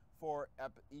formula Great. for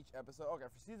each episode? Okay,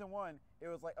 for season 1, it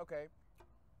was like, okay,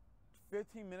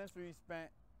 15 minutes will be spent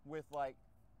with like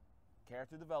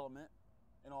character development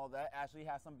and all that. Actually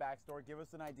has some backstory, give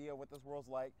us an idea of what this world's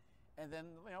like, and then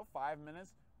 5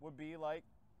 minutes would be like,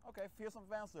 okay, feel some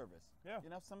fan service. Yeah.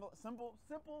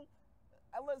 Simple.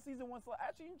 I let season 1 slide. I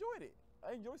actually enjoyed it.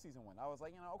 I enjoyed season 1. I was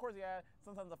like, of course, yeah,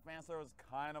 sometimes the fan service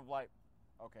kind of like,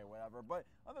 okay, whatever. But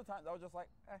other times I was just like,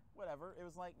 whatever. It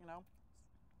was like,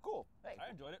 cool. Hey,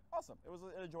 I enjoyed it. Awesome. It was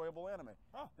an enjoyable anime.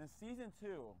 Oh. Then season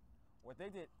 2, what they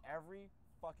did every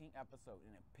fucking episode,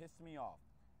 and it pissed me off.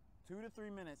 2 to 3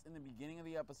 minutes in the beginning of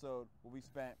the episode will be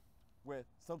spent with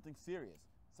something serious,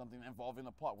 something involving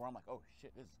the plot, where I'm like, oh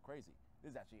shit, this is crazy.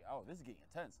 this is actually, oh, this is getting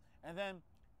intense. And then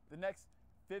the next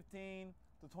 15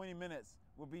 to 20 minutes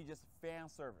will be just fan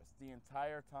service the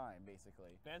entire time,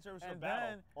 basically. Fan service or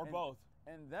battle, or both.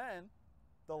 And then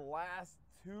the last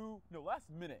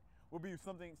minute will be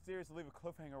something serious to leave a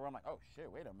cliffhanger where I'm like, oh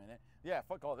shit, wait a minute. Yeah,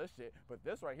 fuck all this shit, but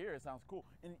this right here, it sounds cool.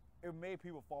 And it made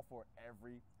people fall for it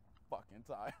every fucking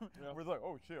time. Yeah. We're like,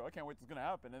 oh shit, I can't wait what's gonna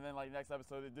happen. And then like next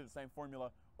episode, they did the same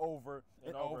formula over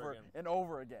and over again. and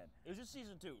over again. It was just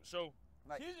season 2. So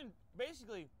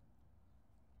basically,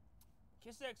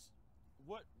 Kiss X,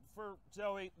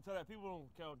 so that people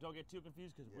don't get too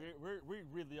confused, because we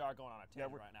really are going on a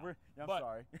tangent right now. I'm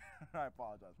sorry. I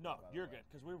apologize. No, you're good,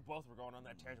 because we both were going on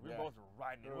that tangent. We both were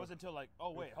riding it. It wasn't until like,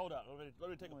 oh wait, hold on, let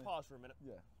me take a pause for a minute.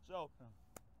 Yeah. So,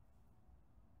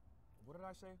 what did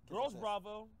I say? Girls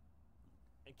Bravo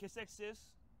and Kiss X Sis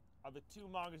are the 2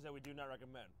 mangas that we do not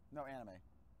recommend. No, anime.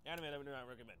 Anime that we do not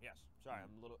recommend. Yes. Sorry,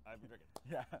 I've been drinking.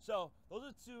 Yeah. So those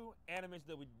are 2 animes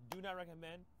that we do not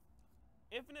recommend.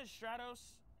 Infinite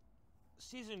Stratos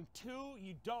season 2,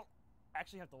 you don't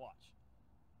actually have to watch.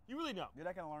 You really don't. You're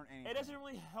not gonna learn anything. It doesn't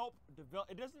really help develop.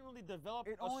 It doesn't really develop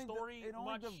a story. It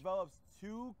only develops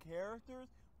 2 characters,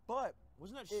 but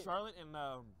wasn't that Charlotte and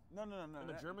no, and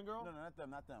the German girl? No,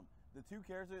 not them. The 2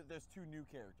 characters. There's 2 new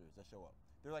characters that show up.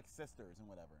 They're like sisters and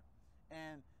whatever,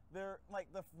 and they're like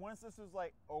the one sister's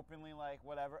like openly like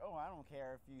whatever. Oh, I don't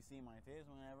care if you see my face,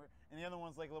 whatever. And the other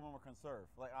one's like a little more conserved,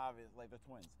 like obvious, like they're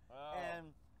twins. Oh.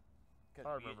 And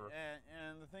I remember.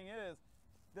 And the thing is,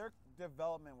 their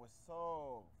development was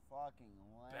so fucking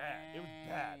lame. Bad. It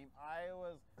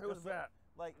was bad. It was bad.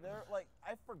 Like they're like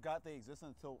I forgot they existed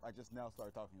until I just now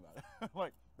started talking about it.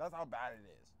 Like that's how bad it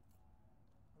is.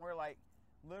 Where like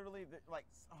literally like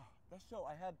that show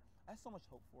I had so much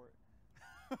hope for it.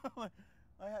 Like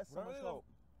I had so much hope.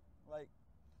 Like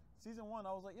season 1,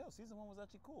 I was like, yo, season 1 was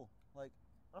actually cool. Like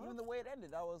even the way it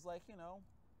ended, I was like, oh,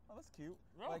 that's cute.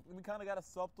 Yeah. Like we kind of got a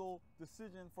subtle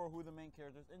decision for who the main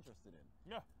character is interested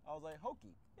in. Yeah. I was like,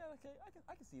 hokey. Yeah, okay,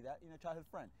 I can see that. Childhood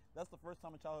friend. That's the first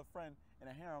time a childhood friend in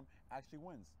a harem actually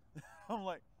wins. I'm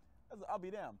like, I'll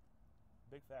be damned.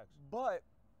 Big facts. But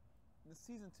the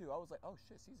season 2, I was like, oh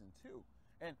shit, season 2.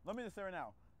 And let me just say right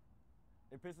now,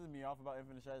 it pisses me off about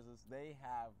Infinite Stratos. They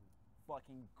have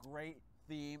fucking great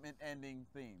theme and ending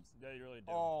themes. Yeah, you really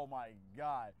do. Oh my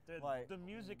god! The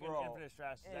music in Infinite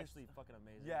Stratos is actually fucking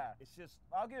amazing. Yeah, it's just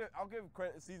I'll give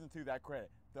credit season 2 that credit.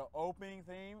 The opening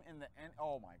theme and the end.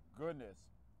 Oh my goodness!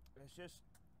 It's just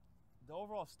the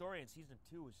overall story in season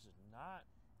 2 was just not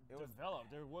developed.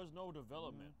 There was no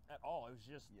development at all. It was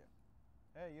just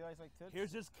hey, you guys like tits?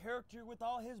 Here's this character with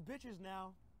all his bitches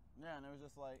now. Yeah, and it was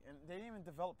just like, and they didn't even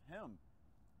develop him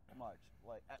much,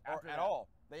 like at all.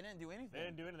 They didn't do anything. They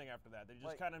didn't do anything after that. They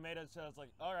just kind of made it so it's like,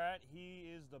 all right,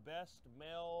 he is the best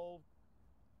male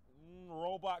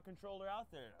robot controller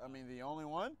out there. I mean, the only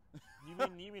one? You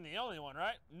mean the only one,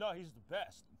 right? No, he's the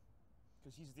best,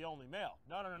 because he's the only male.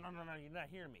 No, you're not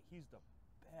hearing me. He's the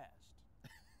best.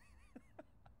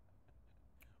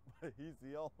 But he's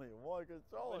the only one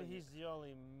controlling. But he's the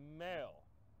only male.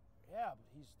 Yeah, but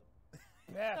he's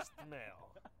the best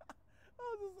male.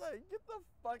 I was just like, get the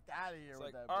fuck out of here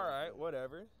with that. All right,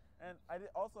 whatever. And I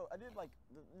did like,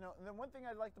 and then one thing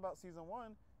I liked about season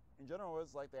 1 in general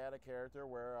was like they had a character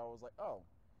where I was like, oh,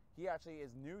 he actually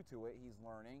is new to it. He's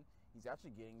learning. He's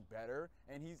actually getting better,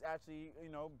 and he's actually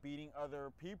beating other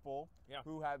people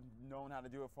who have known how to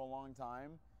do it for a long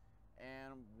time,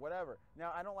 and whatever.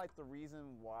 Now I don't like the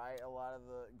reason why a lot of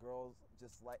the girls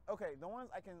just like. Okay, the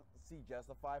ones I can see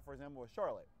justified, for example, was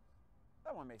Charlotte.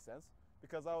 That one makes sense.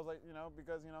 Because I was like,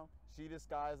 because she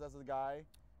disguised as a guy,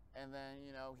 and then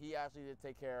he actually did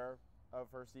take care of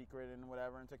her secret and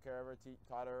whatever, and took care of her,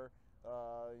 taught her,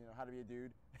 how to be a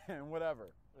dude and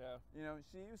whatever. Yeah.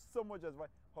 She was somewhat justified.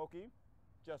 Hokey,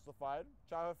 justified.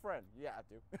 Childhood friend, you have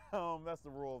to. That's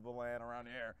the rule of the land around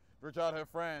here. For childhood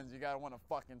friends, you gotta want a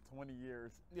fucking 20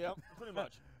 years. Yep, pretty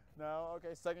much. No,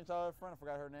 okay. Second childhood friend, I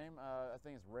forgot her name. I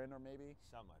think it's Ren or maybe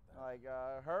something like that. Like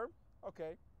her,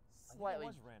 okay. Slightly.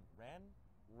 It was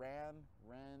Ren.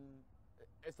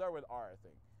 It started with R, I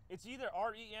think. It's either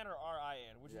R-E-N or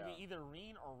R-I-N, which would be either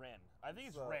Reen or Ren. I think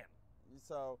it's Ren.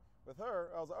 So with her,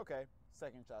 I was like, okay,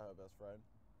 second childhood best friend.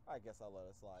 I guess I'll let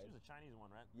it slide. She was a Chinese one,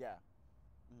 right? Yeah.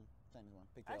 Chinese one.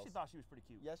 I actually thought she was pretty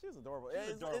cute. Yeah, she was adorable. She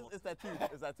was adorable. It's that tooth.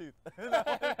 It's that tooth.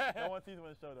 That one tooth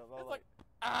when it showed up. I was like,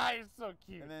 you're so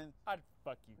cute. And then I'd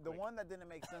fuck you. The one that didn't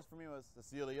make sense for me was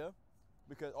Cecilia.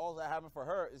 Because all that happened for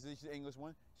her is she's the English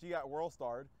one. She got world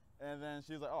starred, and then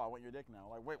she was like, "Oh, I want your dick now."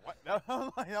 Like, wait, what? That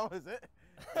was it.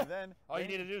 And then all you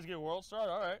need to do is get world starred.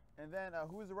 All right. And then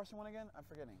who was the Russian one again? I'm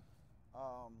forgetting.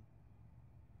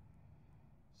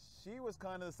 she was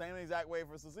kind of the same exact way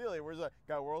for Cecilia. We're just like,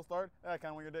 got a world star? I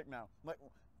kind of want your dick now. I'm like,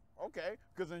 okay,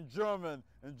 because in German,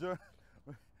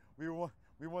 we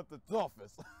want the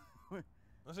toughest.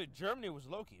 Let's say Germany was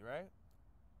Loki, right?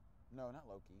 No, not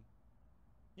Loki.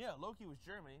 Yeah, Loki was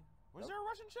Germany. Was Nope. there a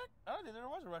Russian chick? I don't think there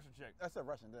was a Russian chick. I said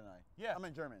Russian, didn't I? Yeah. I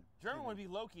meant German. German would be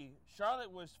Loki.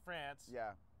 Charlotte was France.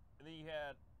 Yeah. And then you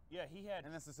had, he had.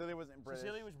 And then Cecilia was British.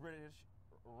 Cecilia was British.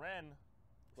 Ren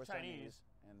was Chinese.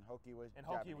 And Hoki was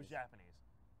Japanese.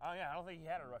 Oh yeah, I don't think he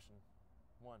had a Russian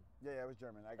one. Yeah, it was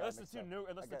German. Unless the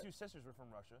two sisters were from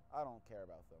Russia. I don't care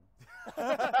about them.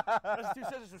 Unless the two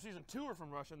sisters from season 2 were from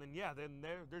Russia, and then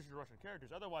there's your Russian characters.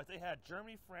 Otherwise, they had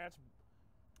Germany, France,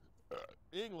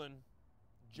 England,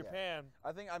 Japan. Yeah.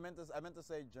 I think I meant to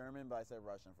say German, but I said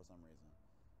Russian for some reason.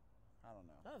 I don't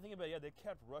know. I don't think about it. Yeah, they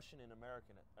kept Russian and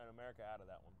America out of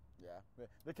that one. Yeah,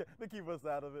 they keep us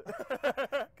out of it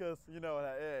because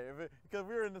because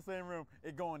we were in the same room,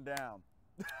 it going down.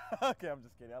 Okay, I'm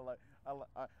just kidding. I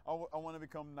want to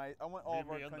become nice. I want all of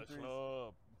our countries. In the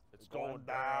club. It's going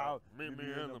down. Meet me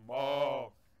in the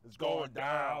mall. It's going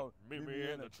down. Meet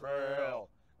me in the trail.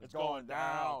 It's going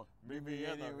down. Meet me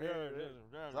in the.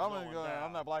 So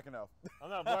I'm not black enough.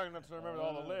 I'm not black enough to remember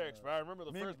all the lyrics, but I remember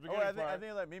the first beginning part. I think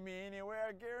it's like meet me anywhere.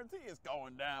 I guarantee it's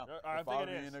going down. I think it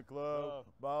is. In the club,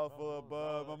 bottle full of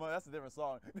bub. That's a different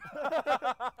song.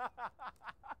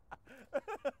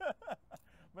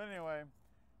 But anyway,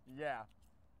 yeah,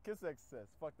 Kiss Sis.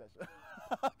 Fuck that shit.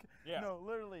 Yeah. No,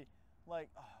 literally, like.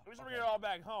 We should bring it all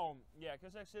back home. Yeah,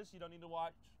 Kiss Sis. You don't need to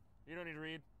watch. You don't need to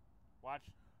read.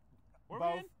 Watch.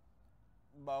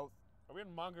 Both. Are we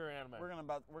in manga or anime? We're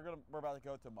about to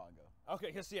go to manga.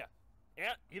 Okay, cause yeah,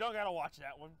 you don't gotta watch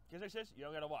that one. Cause it says you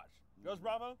don't gotta watch. Ghost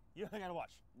Bravo, you don't gotta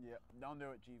watch. Yeah, don't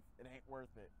do it, Chief. It ain't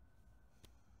worth it.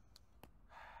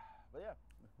 But yeah,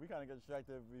 we kind of get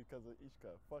distracted because of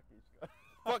Ichika. Fuck Ichika.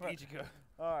 Fuck Ichika.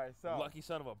 All right, so lucky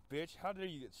son of a bitch. How dare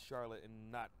you get Charlotte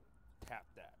and not tap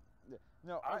that? Yeah.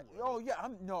 No,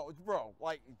 bro.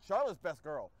 Like Charlotte's best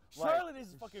girl. Charlotte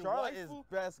is fucking Charlotte waifu. is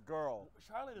best girl.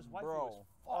 Charlotte is waifu bro. as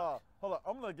fuck. Hold on,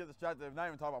 I'm gonna get distracted. I'm not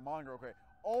even talking about manga real quick.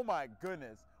 Oh my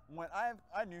goodness. When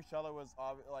I knew Charlotte was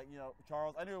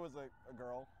Charles. I knew it was a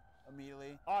girl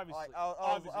immediately. Obviously.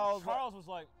 Obviously. Charles was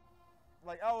like.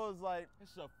 I was like. This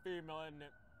is a female, isn't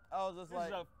it? I was just this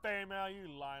is a female. You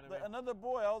lying to me. Another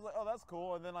boy. I was like, oh, that's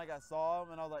cool. And then I saw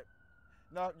him, and I was like,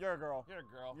 no, you're a girl. You're a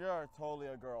girl. You're totally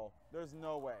a girl. There's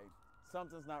no way.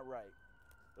 Something's not right.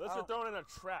 Unless they're throwing in a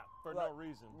trap for no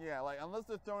reason. Yeah, unless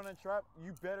they're throwing in a trap,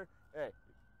 you better. Hey,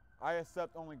 I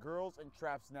accept only girls and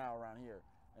traps now around here,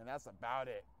 and that's about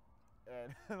it.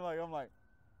 And and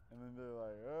then they're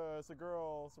like, oh, it's a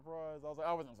girl, surprise. I was like,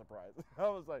 I wasn't surprised. I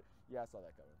was like, yeah, I saw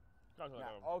that coming.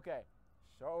 Okay,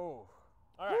 so.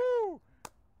 All right. Woo!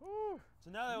 Woo!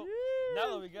 So now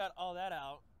that we got all that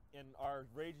out and our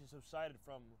rage is subsided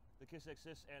from the Kiss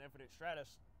Sis and Infinite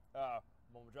Stratus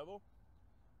moment trouble,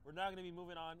 we're now going to be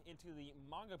moving on into the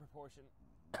manga proportion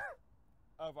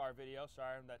of our video.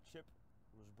 Sorry, that chip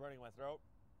was burning my throat.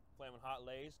 Flamin' Hot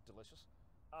Lays, delicious.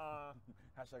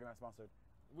 Hashtag not sponsored.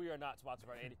 We are not sponsored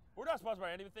by anything. We're not sponsored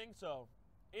by anything, so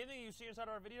anything you see inside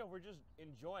of our video, we're just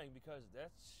enjoying because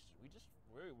we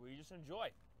just enjoy.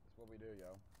 That's what we do,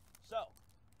 yo. So,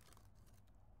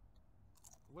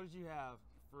 what did you have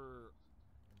for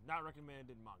not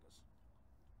recommended mangas?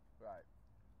 Right.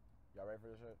 Y'all ready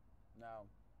for this shit? No.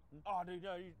 Oh, dude,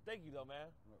 no, thank you though,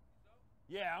 man.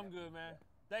 Yeah, I'm good, man. Yeah.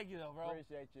 Thank you though, bro.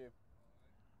 Appreciate you.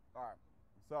 All right.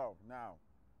 So now,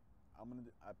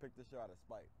 I picked this show out of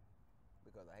spite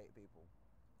because I hate people.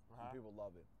 And people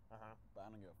love it. But I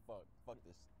don't give a fuck. Fuck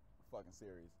this fucking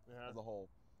series as a whole.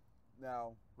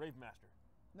 Now, Rave Master.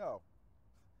 No.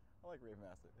 I like Rave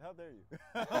Master. How dare you?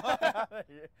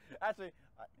 Actually,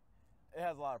 it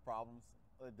has a lot of problems.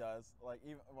 It does. Like,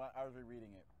 even when I was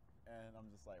rereading it, and I'm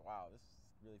just like, wow, this is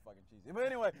really fucking cheesy. But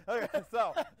anyway, okay,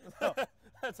 so.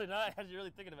 So now I had you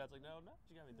really thinking about it. It's like, no, not what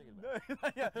you got me thinking about.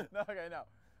 No.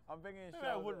 I'm thinking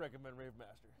I would recommend Rave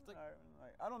Master. It's like,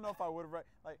 I don't know if I would have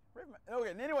Rave Master.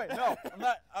 Okay, anyway, no, I'm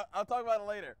not. I'll talk about it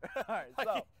later. All right,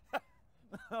 so.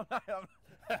 All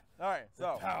right,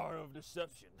 so. The power of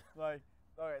deception.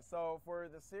 Okay, so for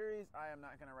the series, I am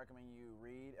not gonna recommend you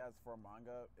read. As for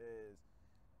manga,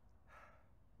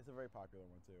 it's a very popular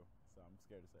one too, so I'm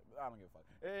scared to say it, but I don't give a fuck.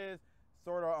 It is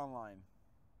Sword Art Online.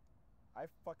 I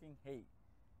fucking hate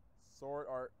Sword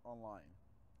Art Online.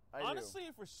 Honestly,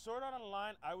 for Sword Art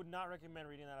Online, I would not recommend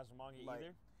reading that as a manga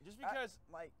either. Just because,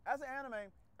 as an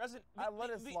anime, I let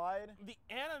it slide. The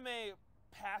anime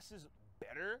passes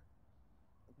better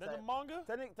than the manga.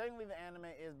 Technically, the anime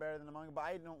is better than the manga, but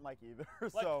I don't like either.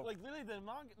 Literally, the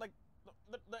manga,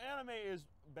 the anime is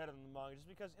better than the manga, just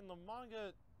because in the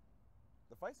manga,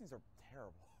 the fight scenes are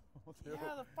terrible.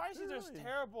 yeah, the fight scenes are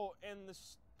terrible, and the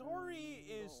story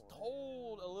is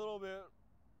told a little bit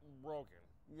broken.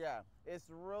 Yeah, it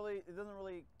doesn't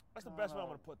really. That's the best way I'm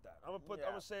gonna put that. I'm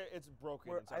gonna say it's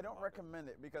broken. I don't recommend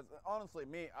it because honestly,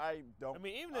 I don't. I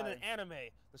mean, even in an anime,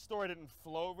 the story didn't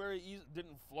flow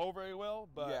very well.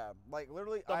 But yeah, like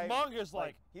literally, the manga's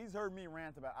like he's heard me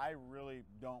rant about. I really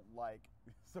don't like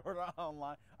Sword Art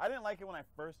Online. I didn't like it when I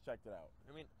first checked it out.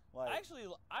 I mean, like, I actually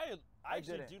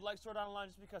do like Sword Art Online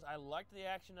just because I liked the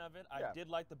action of it. I did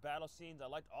like the battle scenes. I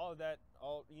liked all of that.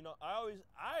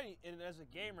 And as a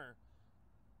gamer,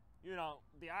 you know,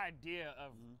 the idea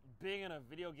of being in a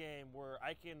video game where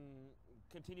I can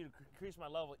continue to increase my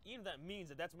level, even if that means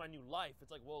that's my new life.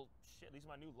 It's like, well, shit, at least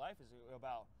my new life is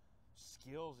about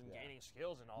skills and gaining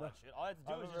skills and all that shit. All I have to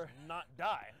do is just not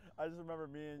die. I just remember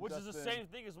me and Justin, is the same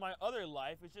thing as my other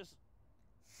life. It's just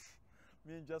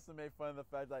me and Justin made fun of the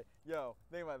fact like, yo,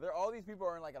 think about it. All these people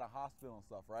are in like in a hospital and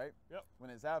stuff, right? Yep.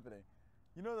 When it's happening,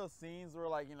 you know those scenes where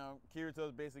like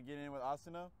Kirito's basically getting in with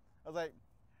Asuna. I was like,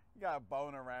 you got a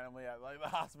boner randomly at like the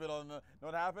hospital, and know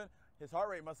what happened? His heart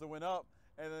rate must have went up,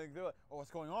 and then they're like, oh, what's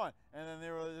going on? And then they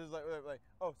were just like,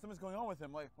 oh, something's going on with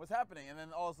him. Like, what's happening? And then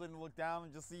all of a sudden, look down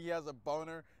and just see he has a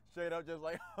boner straight up, just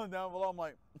like down below. I'm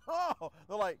like, oh,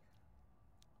 they're like,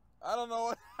 I don't know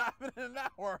what happened in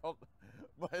that world,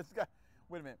 but it's got.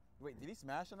 Wait a minute. Wait, did he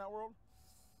smash in that world?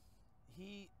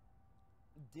 He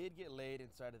did get laid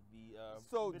inside of the.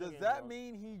 So does that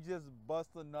mean he just bust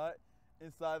a nut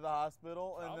inside the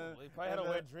hospital? Probably. And then Probably had a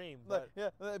wet dream. Like, yeah,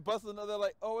 they bust a nut. They're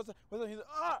like, oh, what's that? He's like,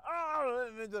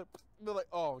 and then they're like,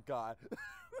 oh god.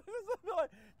 They're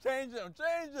like, change him.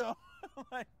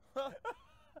 Like,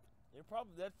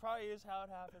 that probably is how it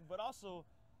happened. But also,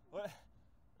 I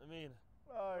mean.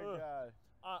 Oh god.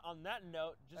 On that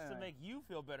note, just to make you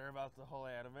feel better about the whole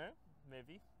anime,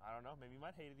 maybe, I don't know, maybe you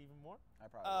might hate it even more. I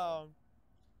probably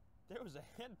there was a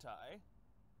hentai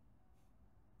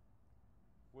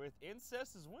with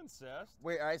incest is wincest.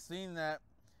 Wait, I seen that.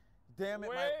 Damn it,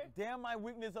 my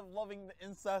weakness of loving the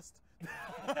incest.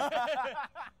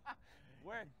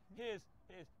 Where his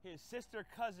sister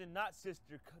cousin, not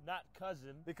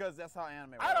cousin. Because that's how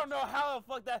anime works. I don't know how the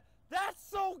fuck that's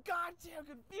so goddamn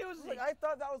confusing. Like, I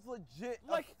thought that was legit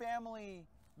like a family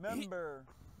member.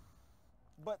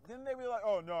 But then they were like,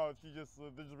 oh no, they're just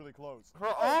really close. For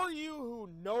all you who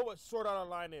know what Sword Art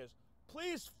Online is,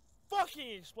 please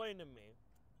fucking explain to me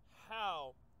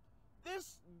how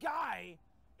this guy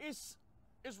is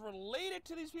related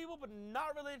to these people but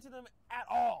not related to them at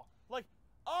all. Like,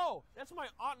 oh, that's my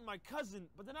aunt and my cousin,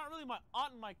 but they're not really my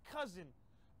aunt and my cousin.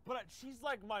 But she's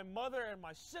like my mother and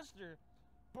my sister.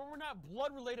 But we're not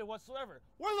blood related whatsoever.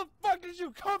 Where the fuck did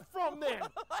you come from then?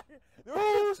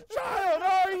 Whose child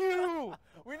are you?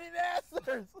 We need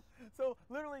answers. So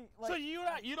literally, like, so you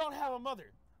don't have a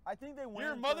mother. I think they went.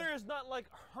 Your mother is not like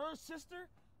her sister.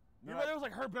 Your mother was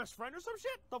like her best friend or some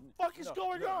shit. The fuck is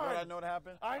going on? I know what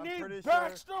happened. I need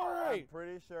backstory. I'm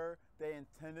pretty sure they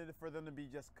intended for them to be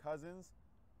just cousins,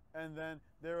 and then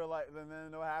they were like, and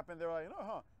then what happened? They were like,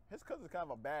 no, his cousin's kind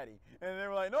of a baddie. And they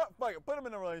were like, no, fuck it, put him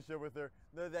in a relationship with her.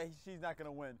 She's not going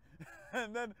to win.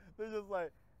 And then they're just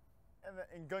like,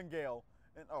 and Gun Gale.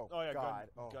 And God.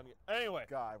 Anyway.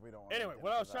 God, we don't want Anyway,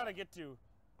 what I was trying to get to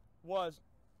was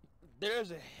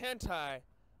there's a hentai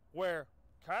where,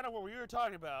 kind of what we were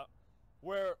talking about,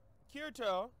 where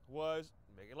Kirito was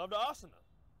making love to Asuna.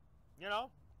 You know,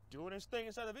 doing his thing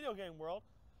inside the video game world.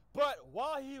 But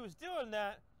while he was doing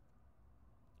that,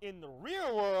 in the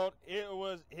real world, it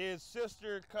was his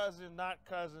sister, cousin, not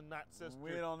sister.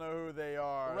 We don't know who they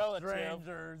are. Relative.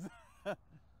 Strangers.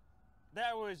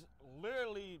 That was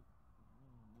literally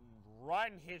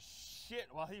riding his shit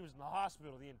while he was in the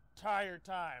hospital the entire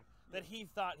time. That he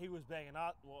thought he was banging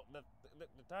out. Well, the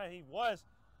time he was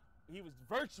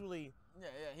virtually. Yeah.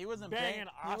 He wasn't banging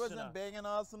Asuna. He wasn't banging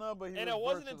Asuna, but he was. And it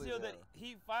wasn't until there. that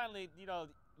he finally,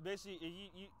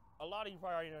 basically, a lot of you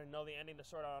probably already know the ending to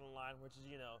Sword Art Online, which is,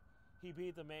 he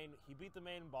beat the main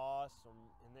boss,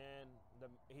 and then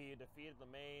he defeated the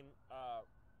main,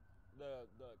 the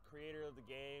creator of the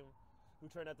game, who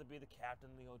turned out to be the captain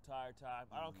the entire time.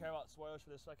 I don't care about spoilers for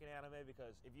this fucking anime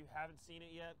because if you haven't seen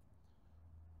it yet,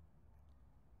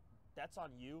 that's on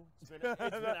you. It's been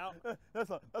out. That's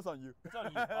on you. It's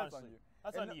on you. Honestly,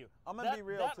 that's on you. I'm gonna be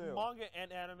real too. That manga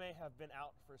and anime have been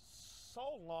out for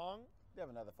so long. They have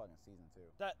another fucking season too.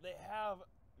 That they have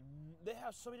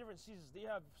so many different seasons. They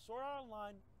have Sword Art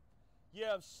Online. You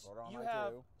have Sword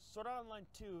Art Online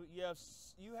 2.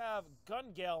 You have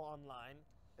Gun Gale Online.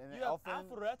 And you have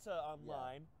Alpharetta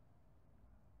Online.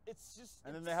 it's just.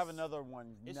 And then they have another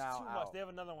one It's now too out. much. They have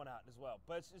another one out as well,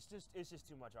 but it's just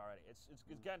too much already. It's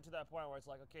gotten to that point where it's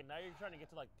like, okay, now you're trying to get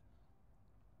to like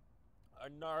a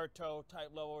Naruto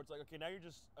type level where it's like, okay, now you're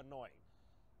just annoying.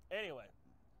 Anyway,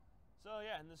 so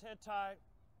yeah, in this hentai,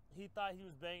 he thought he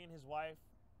was banging his wife,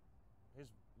 his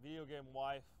video game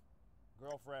wife,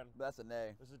 girlfriend, That's a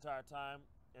nay. this entire time,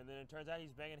 and then it turns out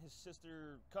he's banging his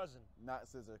sister cousin, Not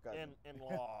scissor cousin.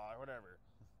 in-law, or whatever.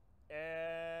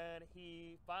 And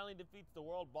he finally defeats the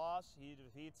world boss. He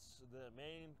defeats the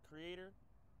main creator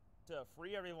to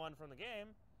free everyone from the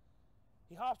game.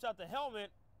 He hops out the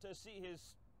helmet to see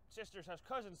his sister's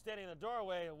cousin standing in the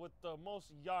doorway with the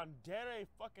most yandere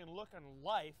fucking look in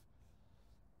life,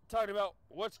 talking about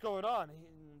what's going on.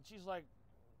 And she's like,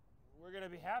 we're gonna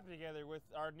be happy together with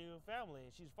our new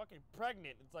family. She's fucking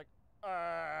pregnant. It's like,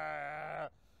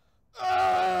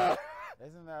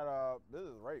 Isn't that this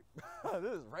is rape.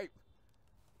 This is rape.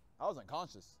 I was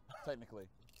unconscious, technically.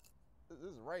 This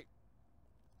is rape.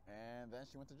 And then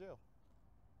she went to jail.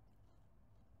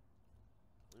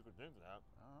 You could think that.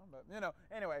 I don't know, but you know,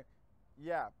 anyway,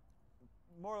 yeah.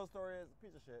 Moral of the story is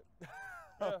piece of shit.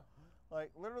 Yeah. Like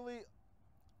literally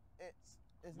it's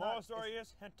Moral not story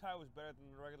is hentai was better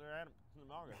than the regular anime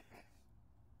manga.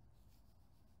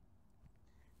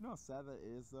 You know how sad that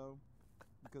is though?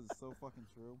 Because it's so fucking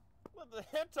true. But the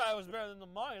hentai was better than the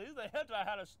manga. At least the hentai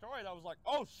had a story that was like,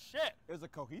 oh shit. It was a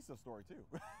cohesive story too.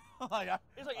 It's like,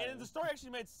 and the story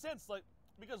actually made sense, like,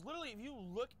 because literally,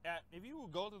 if you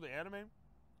go through the anime,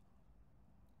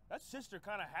 that sister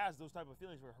kind of has those type of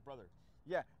feelings for her brother.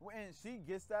 Yeah, and she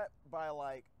gets that by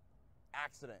like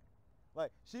accident.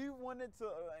 Like she wanted to,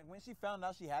 when she found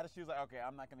out she had it, she was like, okay,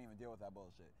 I'm not gonna even deal with that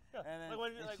bullshit. Yeah. And then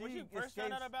when she first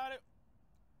found out about it,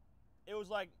 it was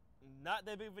like not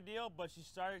that big of a deal, but she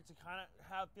started to kind of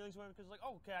have feelings for him because like,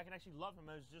 oh, okay, I can actually love him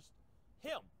as just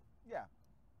him. Yeah.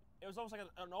 It was almost like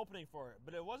an opening for her,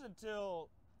 but it wasn't until.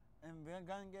 And then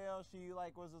Gun Gale, she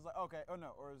like was just like, okay, oh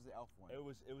no, or it was the elf one. It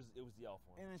was the elf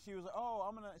one. And then she was like, oh,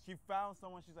 she found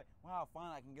someone. She's like, wow,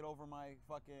 fine, I can get over my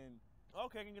fucking.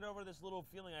 Okay, I can get over this little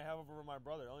feeling I have over my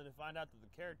brother, only to find out that the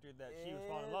character that she was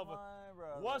falling in love with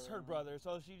was her brother.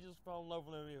 So she just fell in love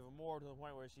with him even more to the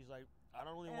point where she's like, I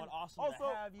don't really want Awesome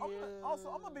to have you.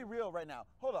 I'm gonna be real right now.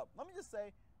 Hold up, let me just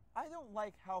say, I don't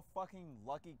like how fucking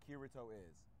lucky Kirito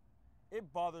is. It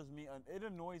bothers me. It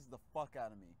annoys the fuck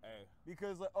out of me. Hey.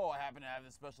 Because like, oh, I happen to have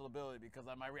this special ability because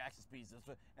of my reaction speed.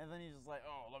 And then he's just like,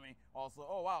 oh, let me also.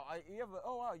 Oh wow,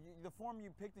 the form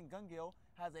you picked in Gun Gale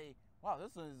has a. Wow,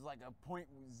 this one is like a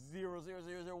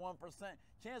 0.00001%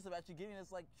 chance of actually getting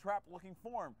this like trap-looking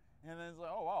form. And then it's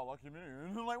like, oh wow, lucky me.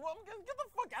 And I'm like, well, get the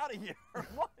fuck out of here.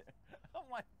 What? I'm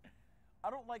like, I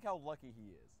don't like how lucky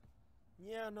he is.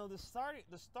 Yeah, no, the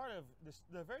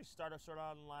very start of Sword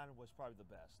Art Online was probably the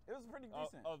best. It was pretty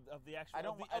decent. Of the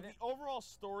actual, the overall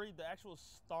story, the actual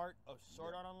start of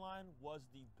Sword Art Online was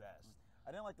the best.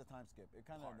 I didn't like the time skip. It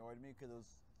kind of annoyed me because it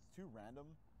was too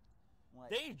random.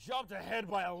 Like, they jumped ahead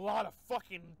by a lot of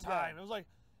fucking time. Yeah.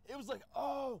 It was like,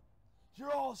 oh,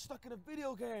 you're all stuck in a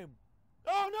video game.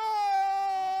 Oh no!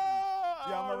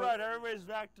 Yeah, all right, everybody's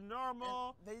back to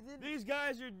normal. These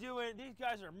guys are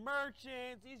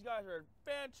merchants. These guys are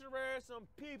adventurers. Some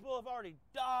people have already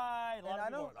died.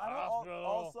 I don't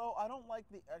like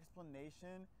the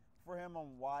explanation for him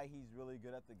on why he's really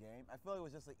good at the game. I feel like it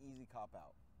was just an easy cop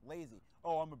out, lazy.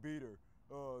 Oh, I'm a beater.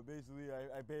 Basically,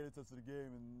 I beta tested the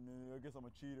game, and I guess I'm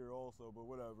a cheater also, but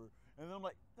whatever. And then I'm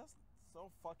like, that's so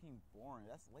fucking boring.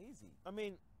 That's lazy. I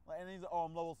mean. And he's like, oh,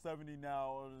 I'm level 70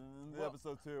 now in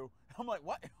episode 2. I'm like,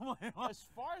 what? As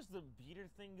far as the beater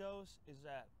thing goes, is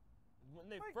that when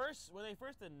they first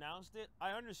announced it,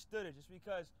 I understood it just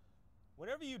because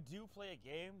whenever you do play a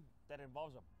game that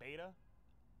involves a beta,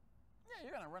 yeah,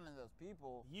 you're gonna run into those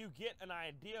people. You get an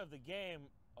idea of the game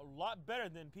a lot better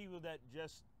than people that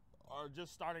are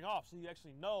just starting off. So you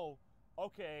actually know,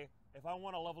 okay, if I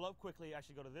want to level up quickly, I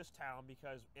should go to this town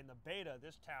because in the beta,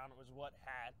 this town was what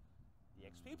had the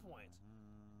XP points.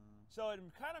 So it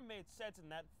kind of made sense in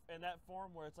that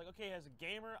form where it's like, okay, as a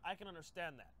gamer, I can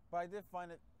understand that. But I did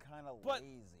find it kind of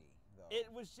lazy, though.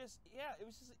 It was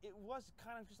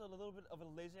kind of just a little bit of a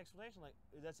lazy explanation. Like,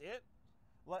 that's it?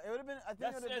 Like, it would have been, I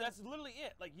think that's literally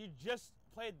it. Like, you just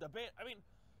played the beta. I mean,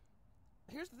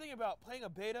 here's the thing about playing a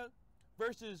beta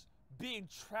versus being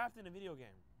trapped in a video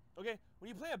game. Okay, when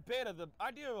you play a beta, the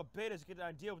idea of a beta is to get an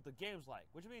idea of what the game's like,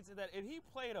 which means that if he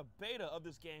played a beta of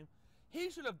this game, he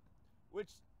should have,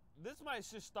 this might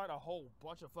just start a whole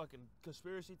bunch of fucking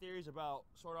conspiracy theories about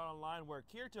Sword Art Online where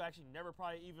Kirito actually never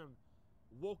probably even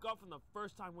woke up from the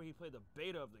first time when he played the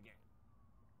beta of the game.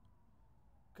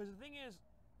 Because the thing is,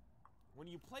 when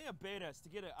you play a beta, it's to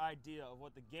get an idea of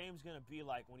what the game's gonna be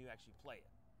like when you actually play it.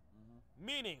 Mm-hmm.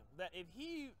 Meaning that if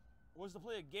he was to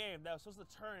play a game that was supposed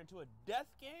to turn into a death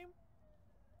game,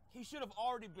 he should have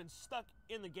already been stuck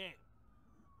in the game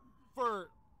for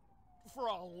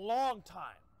a long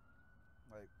time.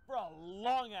 Like, for a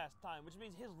long ass time, which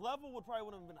means his level would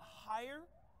have been higher.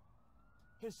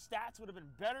 His stats would have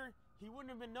been better. He wouldn't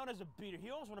have been known as a beater. He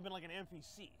almost would have been like an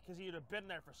NPC because he would have been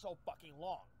there for so fucking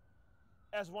long.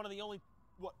 As one of the only,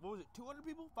 what was it, 200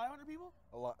 people? 500 people?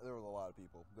 a lot. There was a lot of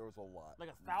people. There was a lot. Like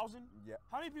 1,000? Yeah.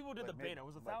 How many people did Like the maybe- beta?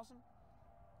 Was it like- 1,000?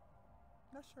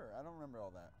 Not sure. I don't remember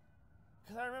all that.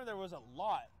 Because I remember there was a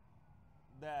lot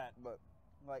that. But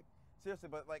like seriously,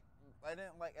 but like I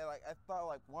didn't like I thought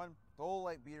like the whole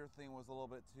like beater thing was a little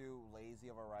bit too lazy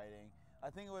of a writing. I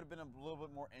think it would have been a little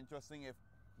bit more interesting if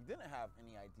he didn't have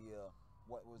any idea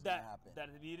what was gonna happen. That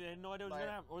he didn't know what was Like-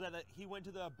 gonna happen, or that he went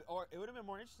to the, or it would have been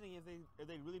more interesting if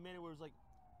they really made it where it was like,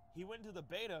 he went to the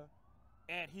beta,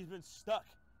 and he's been stuck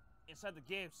inside the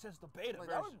game since the beta Like,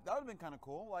 version. that would have been kind of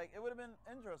cool. Like it would have been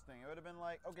interesting. It would have been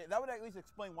like, okay, that would at least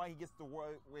explain why he gets the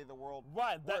way the world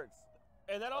Right, works.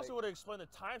 And that also Like- would have explained the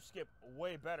time skip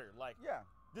way better. Like, Yeah.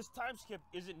 this time skip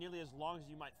isn't nearly as long as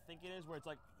you might think it is, where it's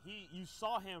like you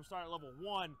saw him start at level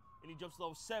 1 and he jumps to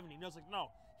level 70. And it's like,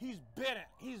 no, he's been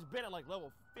at like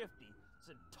level 50 this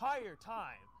entire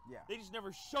time. Yeah. They just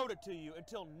never showed it to you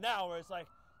until now, where it's like,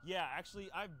 yeah,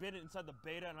 actually I've been inside the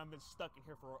beta and I've been stuck in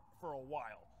here for a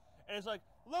while. And it's like,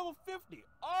 level 50.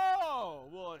 Oh,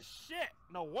 well, shit.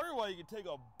 No wonder why you can take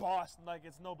a boss like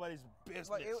it's nobody's business.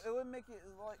 Like it would make it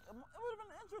like it would have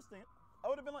been interesting. I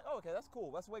would have been like, oh, okay, that's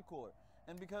cool. That's way cooler.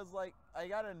 And because like I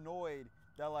got annoyed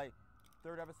that like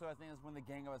third episode I think is when the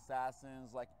gang of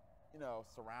assassins like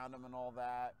surround him and all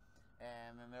that,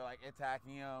 and then they're like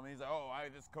attacking him. And he's like, oh,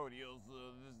 this code heals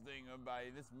this thing by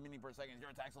this many per second. Your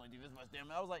attacks only do this much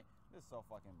damage. I was like, this is so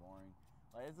fucking boring.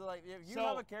 Like it's like if you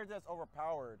have a character that's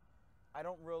overpowered, I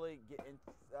don't really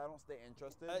I don't stay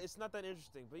interested. It's not that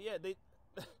interesting, but yeah, they.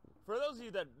 For those of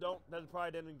you that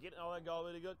probably didn't get all that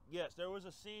gobbledygook, yes, there was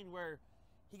a scene where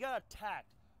he got attacked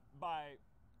by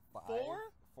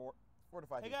four to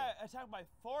five He people. got attacked by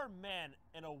 4 men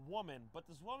and a woman, but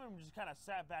this woman just kind of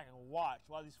sat back and watched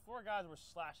while these 4 guys were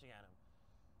slashing at him.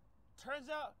 Turns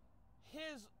out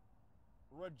his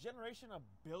regeneration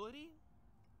ability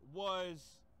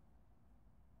was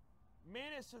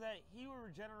made it so that he would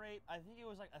regenerate, I think it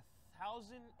was like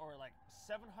 1,000 or like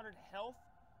 700 health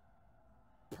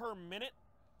per minute.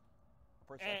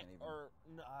 Per second even.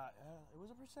 Was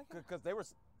it per second? Because they were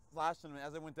slashing him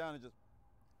as they went down and just.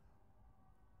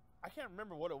 I can't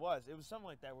remember what it was. It was something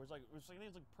like that. Where I think it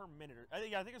was like per minute. I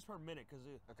think it was per minute because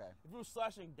Okay. if it was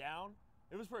slashing down,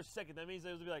 it was per second. That means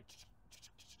it would be like,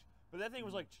 but that thing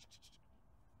was like.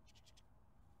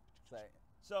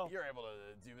 So you're able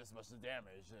to do this much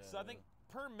damage. So I think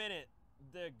per minute,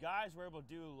 the guys were able to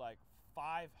do like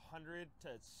 500 to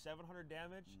 700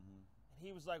 damage, and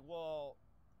he was like, "Well,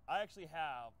 I actually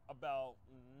have about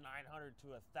 900 to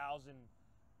 1,000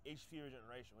 HP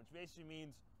regeneration," which basically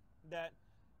means that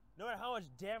no matter how much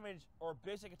damage or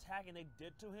basic attacking they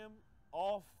did to him,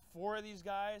 all 4 of these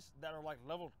guys that are like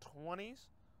level 20s,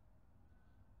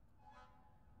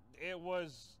 he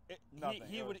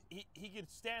could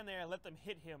stand there and let them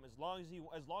hit him as long as they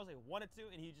wanted to,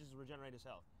 and he just regenerate his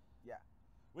health. Yeah.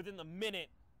 Within the minute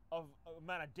of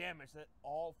amount of damage that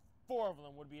all 4 of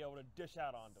them would be able to dish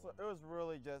out onto him. It was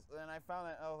really just, and I found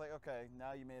that I was like, okay,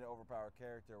 now you made an overpowered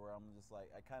character where I'm just like,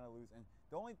 I kind of lose. And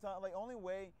the only time, like, only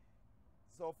way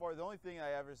so far, the only thing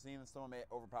I ever seen that someone made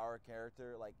overpowered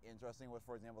character like interesting was,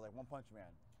 for example, like One Punch Man.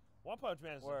 One Punch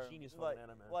Man is a genius for an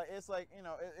anime. Like it's like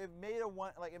it made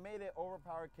an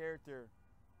overpowered character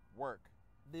work.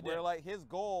 They did. Where like his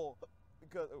goal,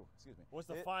 because excuse me, was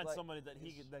to find somebody that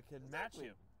could match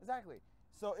him. Exactly.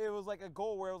 So it was like a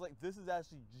goal where it was like, this is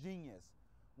actually genius.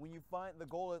 When you find the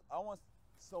goal is, I want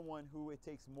someone who it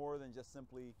takes more than just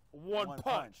simply one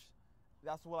punch.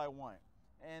 That's what I want.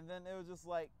 And then it was just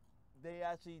like they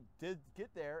actually did get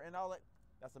there, and I was like,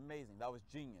 that's amazing. That was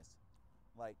genius.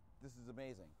 Like, this is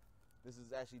amazing. This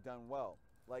is actually done well.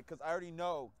 Like, because I already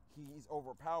know he's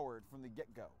overpowered from the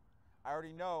get-go. I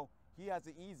already know he has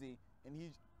it easy, and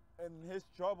his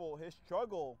struggle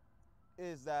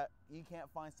is that he can't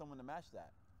find someone to match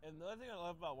that. And the other thing I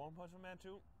love about One Punch Man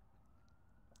too,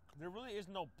 there really is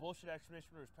no bullshit explanation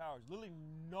for his powers. Literally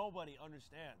nobody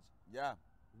understands. Yeah.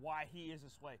 Why he is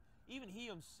this way. Even he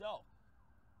himself.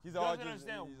 He's doesn't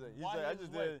understand why he is this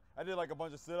way. I did like a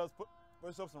bunch of sit-ups,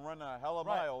 push-ups, and run a hella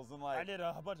miles, and like I did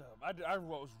a bunch of them. I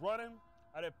was running.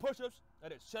 I did push-ups. I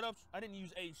did sit-ups. I didn't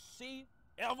use AC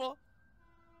ever.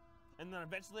 and then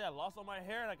eventually I lost all my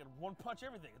hair and I could one punch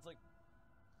everything. It's like,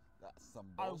 That's some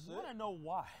bullshit. I want to know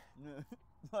why.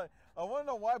 Like, I want to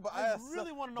know why, but I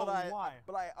really want to know why.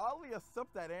 But I oddly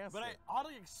accept that answer. But I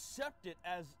oddly accept it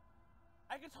as,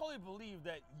 I can totally believe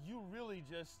that you really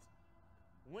just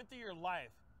went through your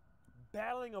life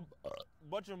battling a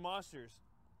bunch of monsters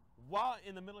while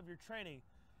in the middle of your training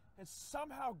and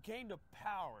somehow gained a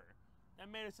power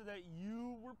that made it so that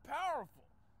you were powerful.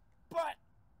 But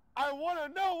I want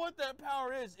to know what that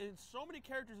power is. And so many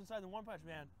characters inside the One Punch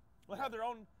Man will have their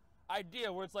own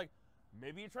idea where it's like,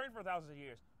 maybe he trained for thousands of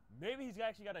years. Maybe he's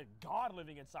actually got a god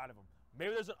living inside of him.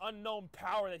 Maybe there's an unknown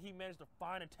power that he managed to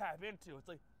find and tap into. It's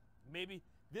like, maybe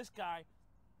this guy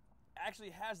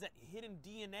actually has that hidden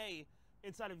DNA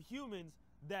inside of humans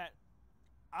that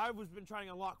I've been trying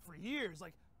to unlock for years.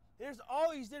 Like, there's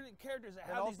all these different characters that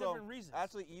have these different reasons.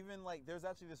 Actually, even like, there's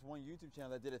actually this one YouTube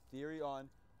channel that did a theory on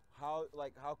how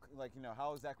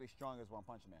exactly strong is One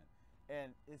Punch Man.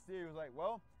 And his theory was like,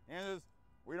 well, the answer is,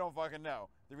 we don't fucking know.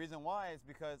 The reason why is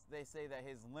because they say that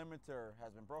his limiter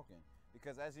has been broken.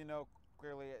 Because as you know,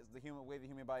 clearly, as the way the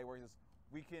human body works is,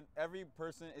 every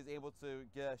person is able to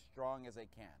get as strong as they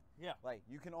can. Yeah. Like,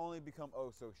 you can only become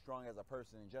so strong as a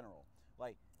person in general.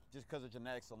 Like, just because of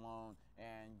genetics alone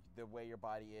and the way your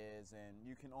body is, and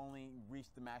you can only reach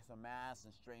the maximum mass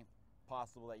and strength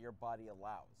possible that your body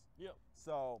allows. Yep.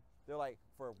 So they're like,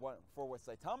 for what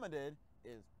Saitama did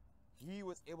is he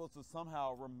was able to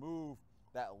somehow remove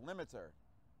that limiter.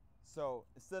 So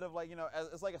instead of, like, you know,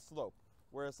 it's like a slope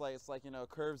where it's like you know,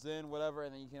 curves in, whatever,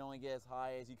 and then you can only get as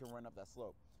high as you can run up that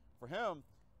slope. For him,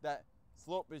 that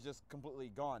slope is just completely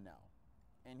gone now,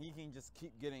 and he can just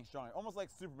keep getting stronger, almost like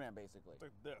Superman, basically.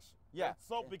 Like this. Yeah. That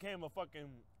slope became a fucking.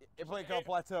 It became a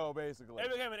plateau, basically.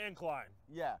 It became an incline.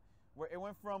 Yeah, where it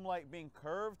went from like being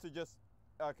curved to just,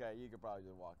 okay, you could probably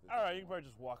just walk this. All right, you can probably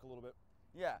just walk a little bit.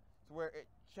 Yeah, to where it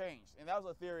changed, and that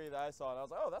was a theory that I saw, and I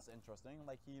was like, oh, that's interesting.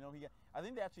 Like, you know, I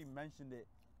think they actually mentioned it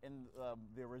in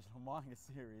the original manga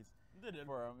series. They did.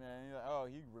 For him, and he's like, oh,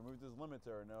 he removed his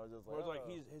limiter, and I was just like, like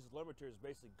his limiter is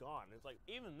basically gone. It's like,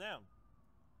 even them.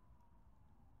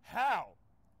 How?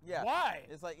 Yeah. Why?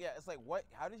 It's like, what?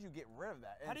 How did you get rid of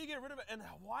that? And how do you get rid of it? And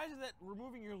why is that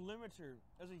removing your limiter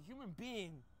as a human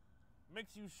being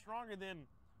makes you stronger than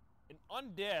an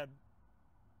undead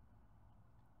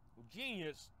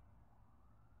genius,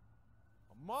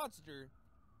 a monster,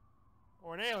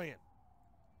 or an alien?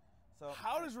 So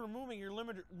how does removing your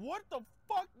limiter? What the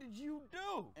fuck did you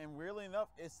do? And weirdly enough,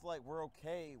 it's like we're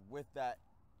okay with that,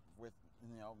 with,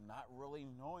 you know, not really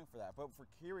knowing for that. But for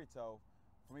Kirito,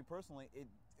 for me personally, it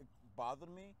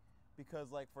bothered me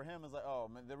because, like, for him, it's like, oh,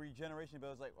 man, the regeneration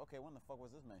ability was like, okay, when the fuck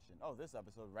was this mentioned? Oh, this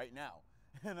episode right now.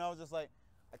 And I was just like,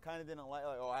 I kind of didn't like,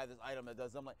 oh, I have this item that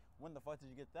does. I'm like, when the fuck did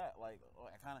you get that? Like,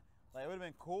 I kind of, like, it would have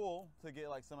been cool to get,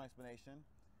 like, some explanation.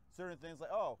 Certain things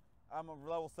like, oh, I'm a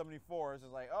level 74. It's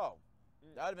just like, oh,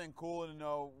 that would have been cool to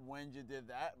know when you did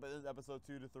that. But this is episode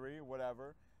 2 to 3,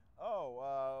 whatever.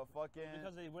 Oh, fucking.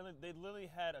 Because they literally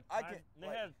had a time.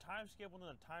 Had a time skip within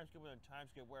a time skip within a time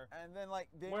skip where. And then, like,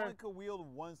 they only could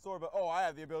wield one sword, but oh, I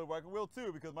have the ability where I can wield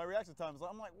 2 because my reaction time is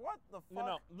like, I'm like, what the fuck?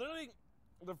 No, literally,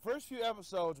 the first few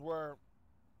episodes were,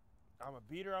 I'm a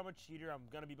beater, I'm a cheater, I'm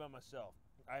gonna be by myself.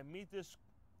 I meet this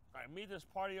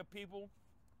party of people.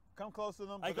 Come close to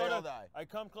them, but they all die. I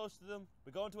come close to them.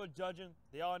 We go into a dungeon.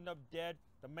 They all end up dead.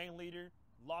 The main leader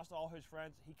lost all his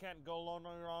friends. He can't go alone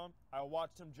on his own. I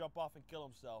watched him jump off and kill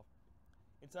himself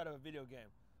inside of a video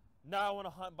game. Now I want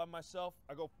to hunt by myself.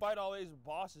 I go fight all these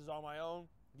bosses on my own.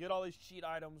 Get all these cheat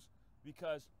items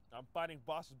because I'm fighting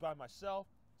bosses by myself.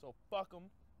 So fuck them.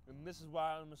 And this is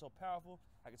why I'm so powerful.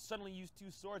 I can suddenly use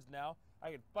 2 swords now.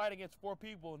 I can fight against 4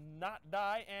 people and not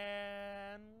die.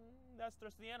 And that's the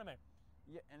rest of the anime.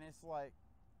 Yeah, and it's like,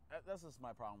 that's just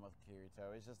my problem with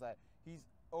Kirito. It's just that he's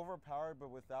overpowered, but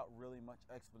without really much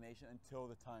explanation until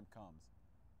the time comes.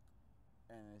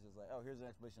 And it's just like, oh, here's an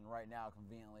explanation right now,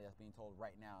 conveniently, that's being told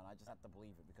right now, and I just have to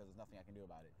believe it because there's nothing I can do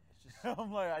about it. It's just,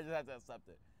 I'm like, I just have to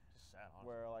accept it. Just sad, honestly.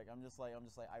 Where, like, I'm just like,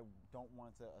 I don't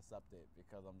want to accept it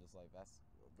because I'm just like, that's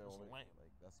lame.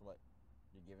 Like, that's what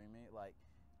you're giving me. Like,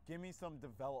 give me some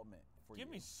development for you.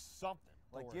 Give me something.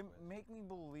 Like, make me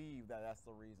believe that that's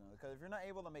the reason. Because if you're not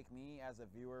able to make me as a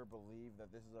viewer believe that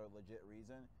this is a legit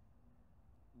reason,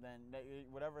 then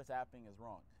whatever's happening is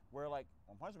wrong. Where, like,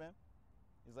 on Punch Man,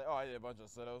 he's like, oh, I did a bunch of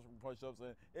sit-ups, push-ups,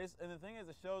 and the thing is,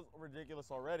 the show's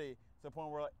ridiculous already to the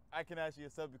point where, like, I can actually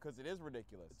accept because it is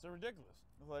ridiculous. It's ridiculous.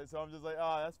 Like, so I'm just like,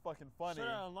 oh, that's fucking funny. So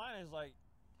online is like,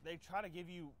 they try to give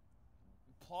you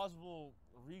plausible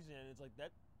reason, and it's like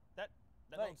that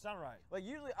like, don't sound right. Like,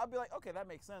 usually I'll be like, okay, that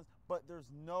makes sense, but there's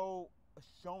no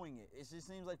showing it. It just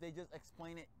seems like they just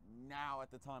explain it now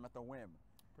at the time, at the whim.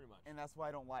 Pretty much. And that's why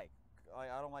I don't like. Like,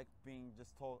 I don't like being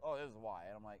just told, oh, this is why.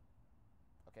 And I'm like,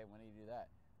 okay, when did you do that?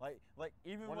 Like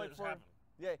even When like did this happen?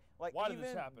 yeah, like Why even, did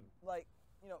this happen? Like,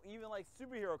 you know, even like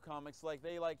superhero comics, like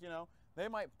they like, you know, they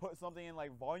might put something in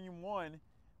like volume 1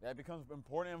 that becomes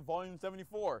important in volume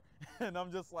 74. And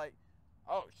I'm just like,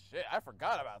 oh shit, I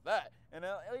forgot about that. And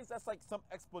at least that's like some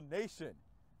explanation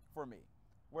for me.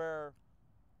 Where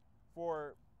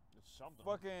for It's something.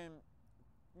 fucking,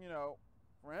 you know,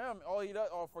 for him, all he does,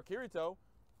 or for Kirito,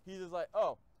 he's just like,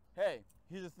 oh, hey,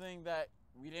 here's a thing that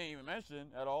we didn't even mention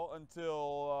at all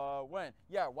until when?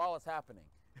 Yeah, while it's happening.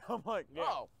 I'm like, Yeah.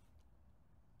 oh,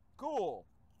 cool.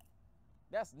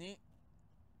 That's neat.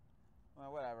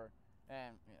 Well, whatever.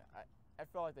 And you know, I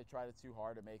felt like they tried it too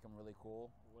hard to make him really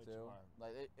cool, Way too. too hard.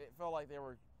 Like, it felt like they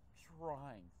were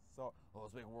trying. So, oh,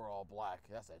 let's make him wear all black.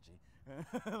 That's edgy.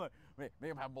 Like,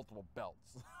 make him have multiple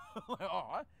belts. Like, oh,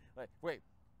 what? Like, wait,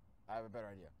 I have a better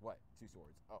idea. What? 2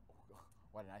 swords. Oh,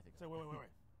 why didn't I think of Say, that?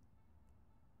 wait.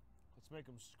 Let's make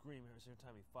him scream every single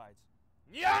time he fights.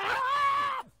 Yeah!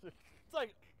 It's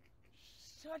like,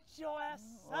 shut your ass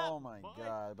up. Oh my boy.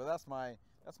 god! But that's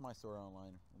my story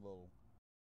online. A little.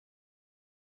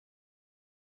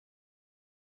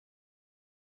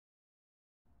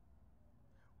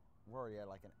 We're already at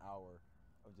like an hour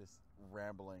of just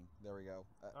rambling. There we go.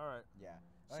 All right. Yeah.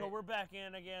 So we're back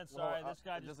in again. Sorry, this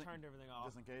guy just in- turned everything off.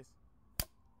 Just in case.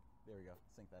 There we go.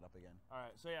 Sync that up again. All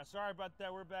right. So yeah, sorry about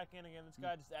that. We're back in again. This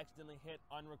guy just accidentally hit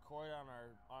unrecord on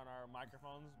our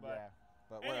microphones. But yeah.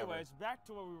 But whatever. anyways, back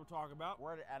to what we were talking about.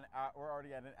 We're already at an hour. We're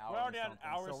already and at an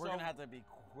hour, something, so we're so gonna have to be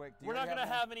quick. Do you We're not already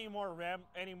gonna have have any more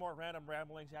random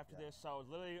ramblings after Yeah. this. So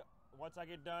literally, once I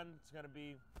get done, it's gonna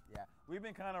be Yeah, we've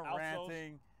been kind of Alsos.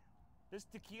 ranting. this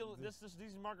tequila.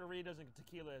 These margaritas and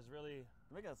tequila is really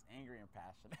Make us angry and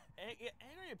passionate.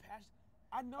 angry and passionate.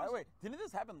 I By know the way, didn't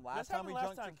this happen last This time we happened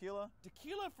last drank time. tequila?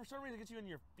 tequila for some reason gets you in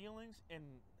your feelings and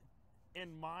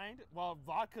in mind, while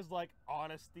vodka's like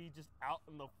honesty, just out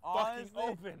in the fucking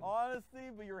open.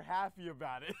 Honesty, but you're happy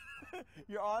about it.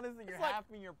 You're honest and you're It's like-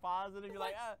 happy and you're positive. You're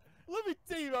like, ah. Let me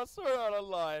tell you about Sword Art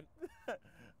Online. All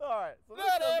right. So this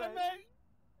That goes anime, back-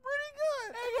 pretty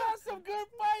good. it got some good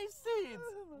fight scenes,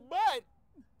 but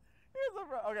Here's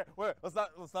the okay. Wait,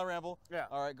 let's not ramble. Yeah.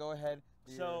 All right, go ahead.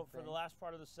 Do so your for thing. the last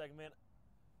part of the segment,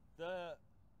 the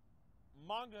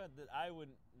manga that I would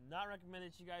not recommend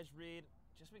that you guys read,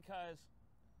 just because,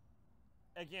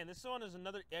 again, this one is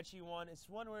another ecchi one. It's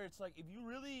one where it's like, if you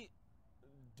really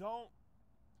don't,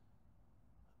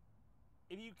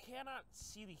 if you cannot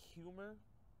see the humor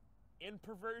in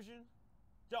perversion,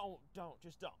 don't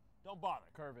bother.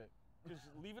 curve it. Just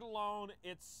leave it alone.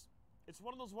 It's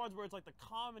one of those ones where it's like the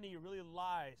comedy really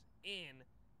lies in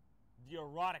the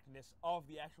eroticness of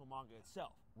the actual manga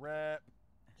itself. Rep.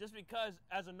 Just because,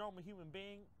 as a normal human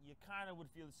being, you kind of would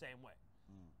feel the same way.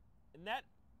 And that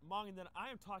manga that I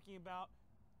am talking about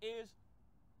is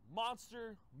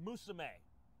Monster Musume.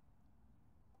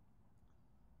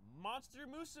 Monster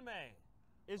Musume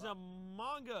is a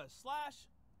manga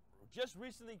 / just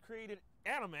recently created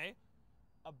anime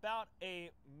about a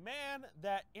man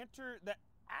that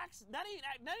not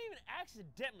even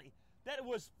accidentally, that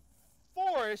was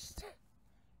forced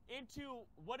into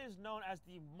what is known as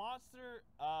the Monster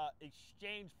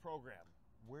Exchange Program.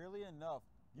 Weirdly enough,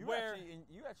 you Where-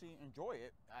 actually enjoy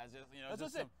it as if, you know. That's what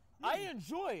just I said. some- I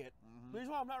enjoy it. Mhm. The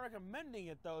reason why I'm not recommending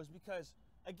it though is because,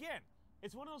 again,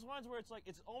 it's one of those ones where it's like,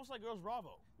 it's almost like Girls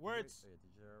Bravo, where it's, Wait,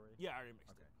 did you already? yeah, I already mixed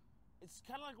Okay. it. It's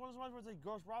kind of like one of those ones where it's like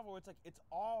Girls Bravo, where it's like, it's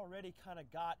already kind of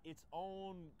got its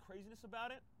own craziness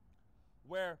about it,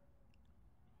 where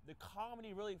the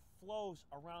comedy really flows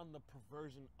around the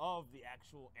perversion of the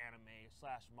actual anime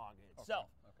 / manga itself.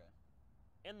 Okay.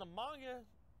 In the manga,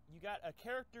 you got a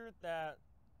character that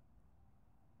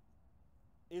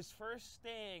is first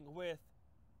staying with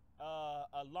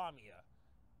a Lamia.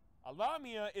 A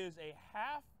Lamia is a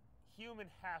half human,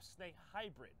 half snake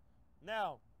hybrid.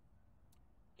 Now,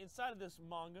 inside of this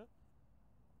manga,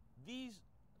 these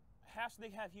half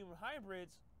snake, half human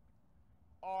hybrids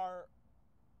are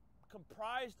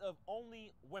comprised of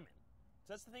only women.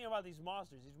 So that's the thing about these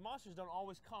monsters. These monsters don't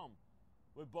always come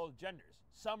with both genders.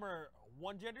 Some are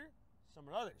one gender, some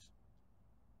are others.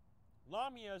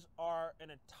 Lamias are an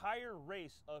entire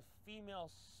race of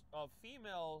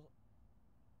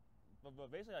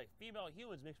basically like female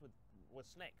humans mixed with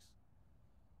snakes.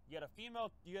 You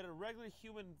got a regular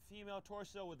human female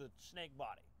torso with a snake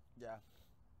body. Yeah.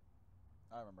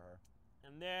 I remember her.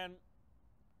 And then,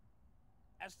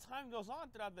 as time goes on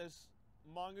throughout this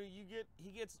manga,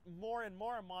 he gets more and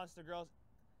more monster girls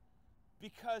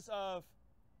because of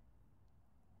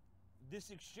this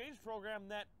exchange program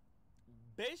that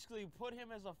basically put him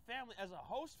as a family, as a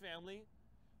host family,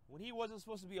 when he wasn't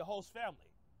supposed to be a host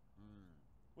family.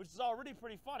 Which is already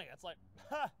pretty funny. It's like,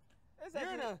 ha,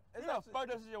 you're in a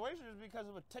fucked up situation just because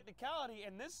of a technicality,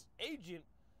 and this agent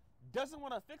doesn't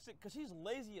want to fix it because she's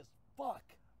lazy as fuck.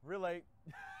 Relate.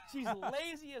 She's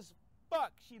lazy as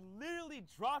fuck. She literally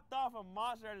dropped off a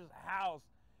monster at his house,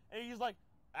 and he's like,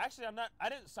 actually, I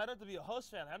didn't sign up to be a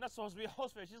host family. I'm not supposed to be a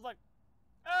host family. She's like,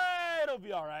 hey, it'll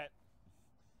be all right.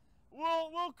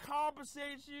 We'll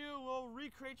compensate you. We'll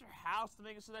recreate your house to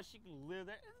make it so that she can live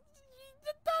there.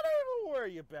 Don't even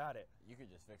worry about it. You could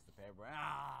just fix the paper.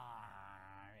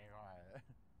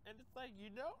 And it's like,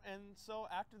 and so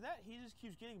after that, he just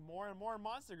keeps getting more and more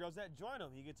monster girls that join him.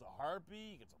 He gets a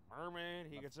harpy, he gets a merman,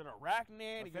 he gets an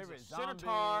arachnid, he gets a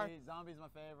centaur. Zombie's my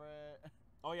favorite.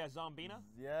 Oh yeah, Zombina?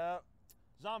 Yep.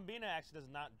 Zombina actually does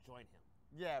not join him.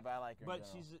 Yeah, but I like her. But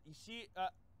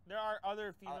there are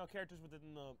other female characters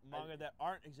within the manga that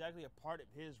aren't exactly a part of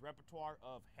his repertoire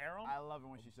of harem. I love it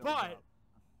when she shows up. But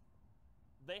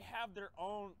they have their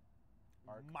own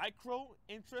micro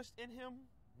interest in him,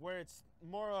 where it's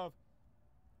more of,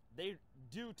 they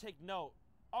do take note,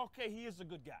 okay, he is a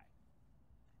good guy.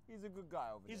 He's a good guy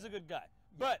over there. He's a good guy.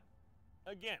 Yeah. But,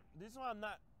 again, this is why I'm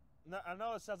not, I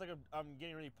know it sounds like I'm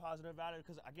getting really positive about it,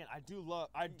 because, again, I do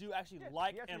actually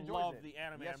like and love the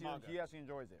anime and manga. He actually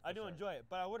enjoys it. I do enjoy it,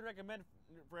 but I would recommend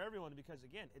it for everyone, because,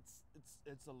 again,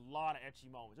 it's a lot of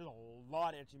ecchi moments. There's a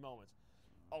lot of ecchi moments.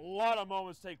 A lot of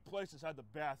moments take place inside the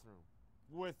bathroom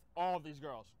with all of these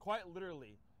girls. Quite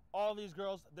literally, all these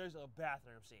girls, there's a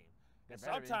bathroom scene. And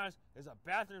sometimes there's a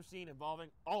bathroom scene involving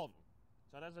all of them.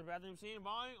 Sometimes there's a bathroom scene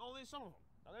involving only some of them.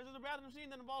 Now there's a bathroom scene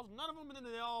that involves none of them, and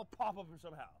then they all pop up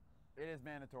somehow. It is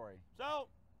mandatory. So,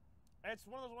 it's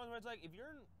one of those ones where it's like, if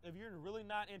you're really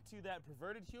not into that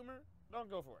perverted humor,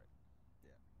 don't go for it.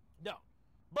 Yeah. No.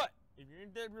 But, if you're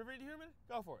into that perverted humor,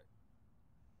 go for it.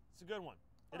 It's a good one.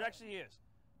 It actually is.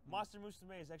 Monster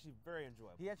Musume is actually very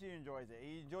enjoyable. He actually enjoys it.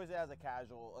 He enjoys it as a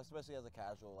casual, especially as a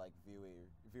casual like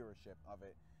viewership of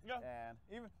it. Yeah.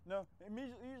 And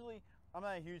usually I'm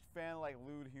not a huge fan of like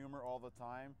lewd humor all the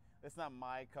time. It's not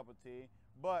my cup of tea.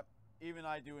 But even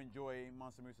I do enjoy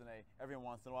Monster Musume every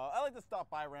once in a while. I like to stop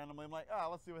by randomly. I'm like,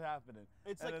 let's see what's happening.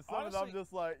 It's and like, then some of them I'm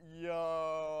just like,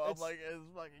 yo, I'm like, it's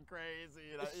fucking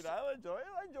crazy. I enjoy it.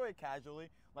 I enjoy it casually,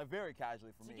 like very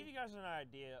casually for me. To give you guys an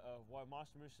idea of what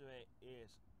Monster Musume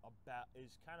is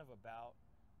kind of about,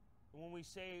 when we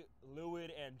say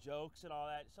lewd and jokes and all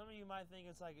that, some of you might think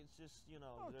it's like, it's just,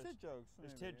 there's tit jokes.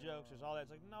 There's tit jokes, there's all that.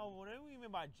 It's like, no, what we mean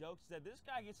by jokes is that this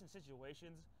guy gets in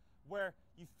situations where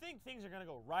you think things are gonna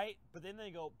go right, but then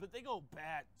they go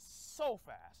bad so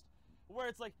fast. Where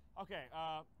it's like, okay,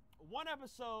 one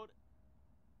episode,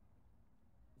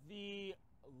 the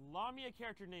Lamia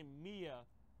character named Mia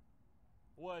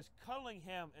was cuddling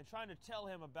him and trying to tell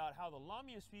him about how the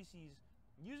Lamia species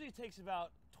usually takes about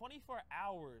 24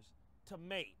 hours to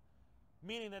mate,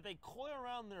 meaning that they coil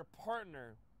around their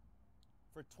partner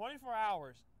for 24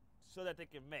 hours so that they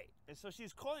can mate. And so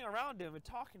she's coiling around him and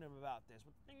talking to him about this.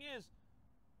 But the thing is,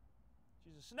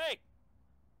 she's a snake,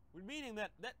 meaning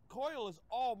that coil is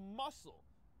all muscle.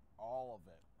 All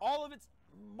of it. All of it's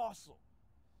muscle.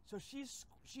 So she's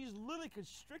literally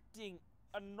constricting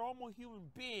a normal human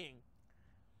being.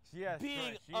 She has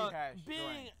being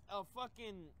a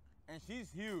fucking, and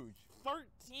she's huge.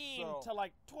 13 to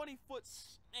like 20-foot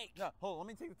snake. No, hold on, let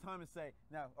me take the time to say,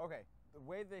 now, okay, the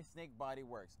way the snake body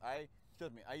works,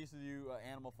 trust me, I used to do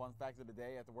animal fun facts of the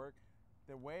day at the work.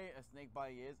 The way a snake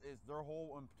body is their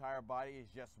whole entire body is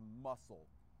just muscle.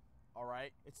 All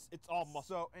right? It's all muscle.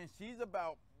 So, and she's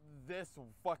about this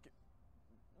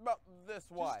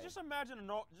wide. Just imagine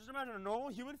a normal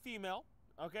human female,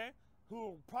 okay,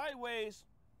 who probably weighs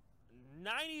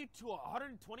 90 to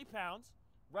 120 pounds,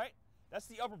 right? That's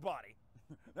the upper body.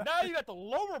 Now you got the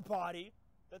lower body.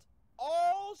 That's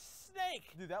all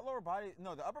snake. Dude, that lower body,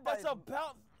 no, the upper body.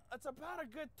 That's about a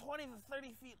good 20 to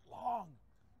 30 feet long.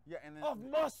 Yeah, and then of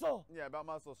muscle. Yeah, about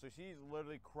muscle. So she's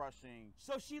literally crushing.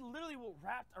 So she literally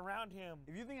wrapped around him.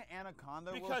 If you think an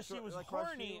anaconda, because she was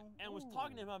horny and was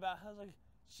talking to him about how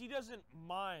she doesn't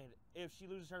mind if she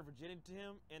loses her virginity to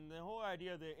him, and the whole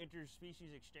idea of the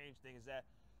interspecies exchange thing is that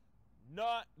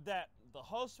not that the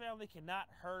host family cannot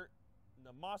hurt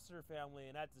the monster family,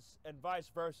 and vice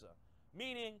versa,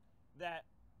 meaning that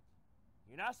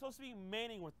you're not supposed to be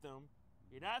mating with them.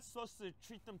 You're not supposed to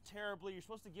treat them terribly. You're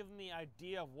supposed to give them the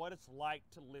idea of what it's like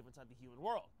to live inside the human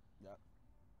world. Yep.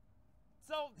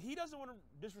 So he doesn't want to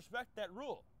disrespect that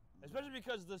rule, especially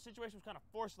because the situation was kind of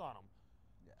forced on him.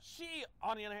 Yeah. She,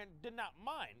 on the other hand, did not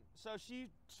mind. So she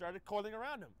started coiling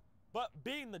around him. But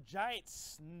being the giant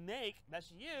snake that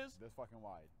she is, This fucking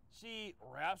wide. she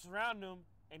wraps around him,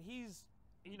 and he's,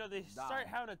 you know, they start Dying.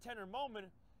 having a tender moment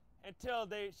until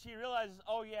she realizes,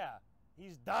 oh yeah,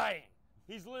 he's dying.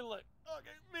 He's literally like, okay,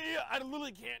 me, I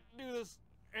literally can't do this.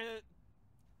 And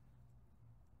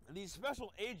the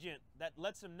special agent that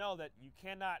lets him know that you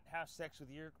cannot have sex with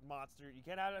your monster, you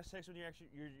cannot have sex with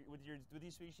with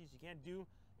these species, you can't do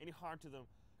any harm to them,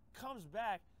 comes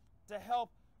back to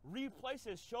help replace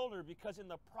his shoulder, because in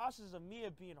the process of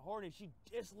Mia being horny, she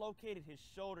dislocated his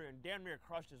shoulder and damn near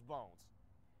crushed his bones.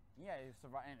 Yeah, he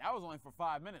survived, and that was only for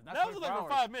 5 minutes. That's That was only for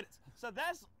 5 5 minutes. So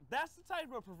that's the type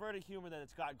of perverted humor that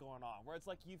it's got going on, where it's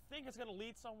like you think it's gonna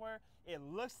lead somewhere, it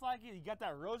looks like it, you got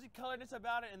that rosy coloredness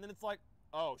about it, and then it's like,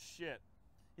 oh shit,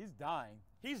 He's dying.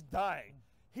 he's dying.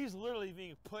 He's literally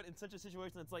being put in such a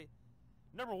situation that's like,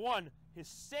 number one, his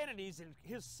sanity's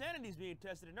being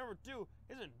tested, and number two,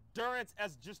 his endurance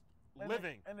as just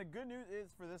living. And the good news is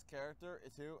for this character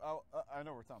too. I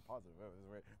know we're sounding positive, this is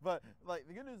weird, but like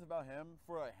the good news about him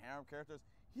for like harem characters,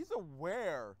 he's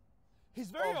aware. He's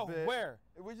very aware,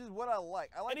 which is what I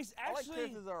like. I like. And he's I like actually-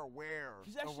 characters that are aware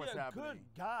he's of actually what's a happening. good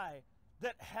guy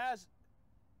that has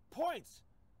points.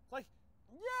 Like,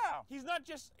 Yeah. he's not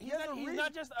just He has a he's reason.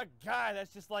 not just a guy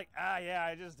that's just like, yeah,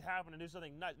 I just happened to do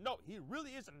something nice. No, he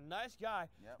really is a nice guy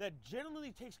Yep. that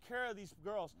genuinely takes care of these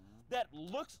girls, that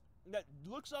looks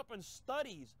up and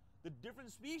studies the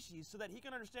different species so that he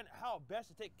can understand how best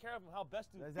to take care of them, how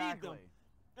best to feed Exactly. them.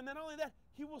 And then not only that,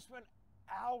 he will spend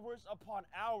hours upon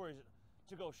hours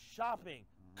to go shopping,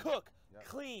 cook, Yep.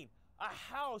 clean a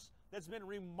house that's been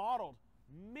remodeled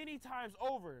many times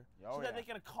over, Oh, so that yeah. they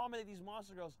can accommodate these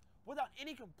monster girls without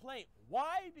any complaint.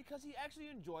 Why? Because he actually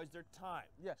enjoys their time.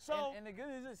 Yeah. So and the good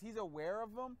news is he's aware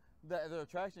of them, the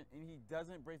attraction, and he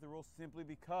doesn't break the rules simply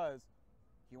because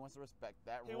he wants to respect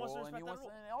that He rule. wants to and respect that rule.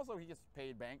 and also he gets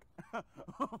paid bank.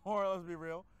 Or let's be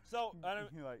real. So I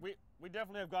don't, Like- we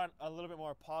definitely have gotten a little bit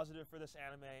more positive for this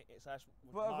anime slash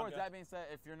But of course, manga. that being said,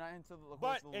 if you're not into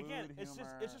But the again, lewd it's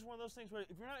humor, just one of those things where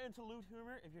if you're not into lewd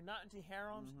humor, if you're not into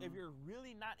harems, if you're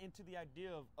really not into the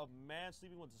idea of man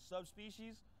sleeping with a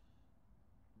subspecies,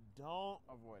 don't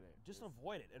avoid it. just It's-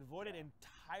 avoid it. Avoid it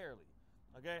entirely.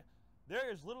 Okay? There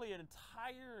is literally an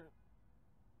entire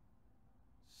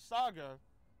saga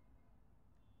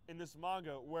in this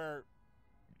manga where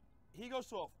he goes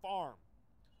to a farm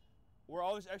where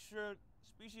all these extra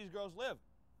species girls live.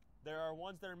 There are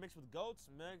ones that are mixed with goats,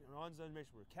 ones that are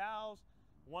mixed with cows,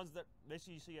 ones that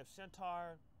basically you see you have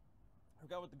centaur. I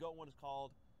forgot what the goat one is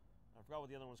called. I forgot what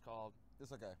the other one's called.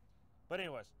 It's okay. But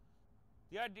anyways,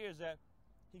 the idea is that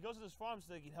he goes to this farm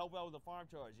so he can help out with the farm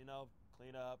chores, you know,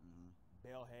 clean up,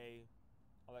 bale hay,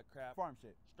 all that crap. Farm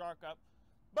shit. Stark up.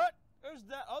 But there's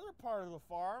that other part of the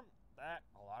farm that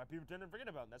a lot of people tend to forget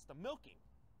about, and that's the milking.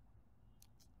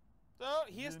 So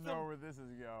he has You to, know where this is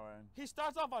going. he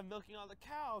starts off by milking all the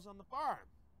cows on the farm.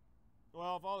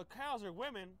 Well, if all the cows are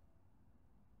women,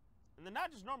 and they're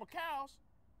not just normal cows,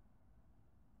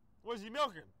 what is he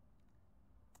milking?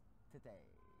 Titties,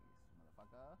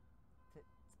 motherfucker.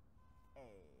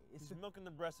 He's Titties. milking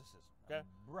the breastises, okay?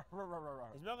 Bruh.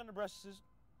 He's milking the breastises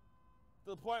to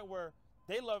the point where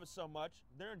they love it so much,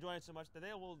 they're enjoying it so much, that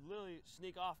they will literally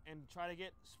sneak off and try to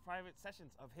get private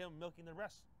sessions of him milking their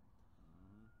breasts.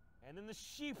 And then the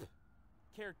sheep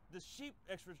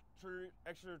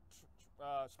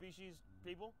species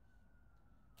people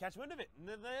catch wind of it, and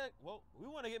then they're like, well, we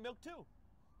want to get milk too.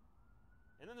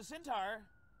 And then the centaur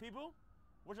people,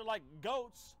 which are like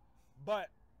goats, but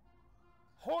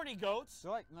horny goats.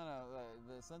 So like no,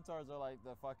 the centaurs are like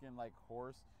the fucking like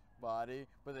horse body,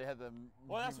 but they have the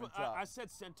Well, that's human what top. I said,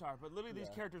 centaur, but literally these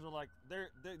Yeah. characters are like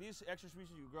these extra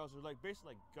species of girls are like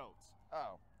basically like goats,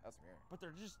 Oh, that's weird. but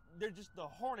they're just the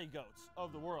horny goats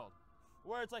of the world,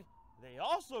 where it's like they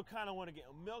also kind of want to get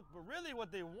milk, but really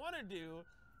what they want to do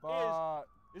But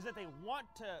is that they want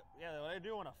to, they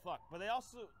do want to fuck, but they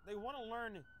want to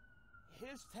learn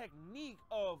his technique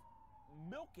of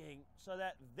milking so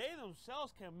that they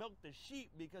themselves can milk the sheep,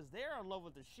 because they're in love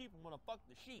with the sheep and want to fuck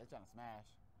the sheep. they're trying to smash.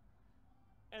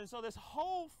 And so this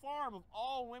whole farm of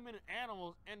all women and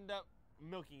animals end up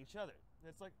milking each other. And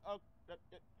it's like,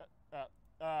 The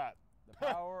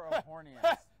power of horniness.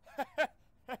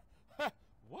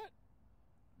 what?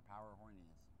 The power of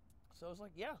horniness. So it's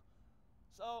like, yeah.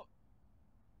 So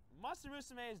Monster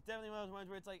Musume is definitely one of those ones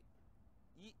where it's like,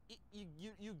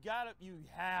 you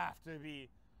have to be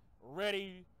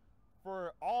ready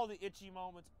for all the itchy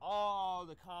moments, all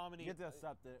the comedy. You get to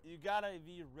accept it. You gotta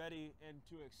be ready and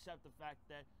to accept the fact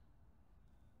that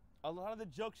a lot of the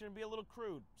jokes are gonna be a little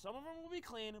crude. Some of them will be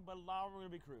clean, but a lot of them are gonna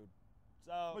be crude.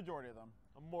 So Majority of them.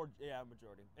 A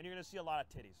majority. And you're gonna see a lot of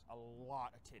titties. A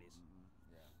lot of titties.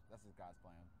 Yeah, that's his God's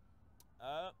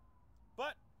plan.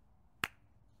 But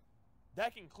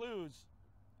that concludes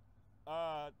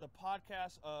the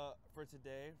podcast for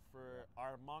today for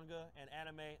our manga and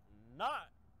anime not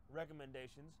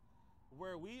recommendations,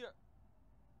 where we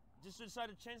just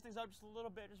decided to change things up just a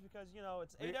little bit, just because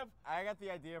it's I got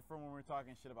the idea from when we were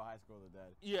talking shit about High School of the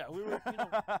Dead. Yeah, we were.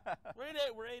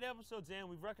 We're 8 episodes in.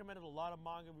 We've recommended a lot of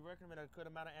manga. We recommended a good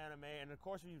amount of anime, and of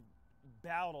course we've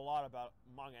babbled a lot about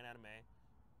manga and anime,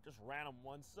 just random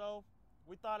ones. So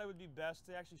we thought it would be best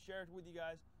to actually share it with you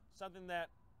guys, something that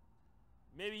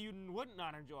maybe you would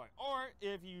not enjoy, or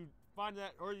if you find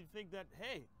that, or you think that,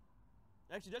 hey,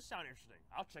 it actually does sound interesting,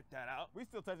 I'll check that out. We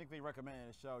still technically recommended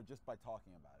the show just by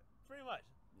talking about it. Pretty much.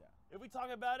 Yeah. If we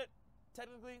talk about it,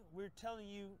 technically we're telling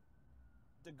you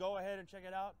to go ahead and check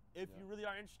it out if you really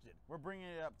are interested. We're bringing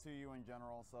it up to you in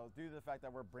general, so due to the fact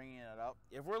that we're bringing it up,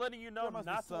 if we're letting you know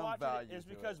not to watch it, it's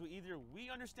because we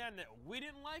understand that we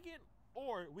didn't like it,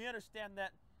 or we understand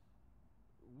that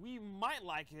we might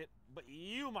like it, but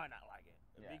you might not like it.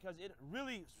 Yeah. Because it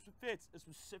really fits a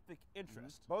specific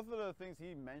interest. Both of the things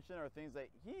he mentioned are things that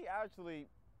he actually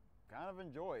kind of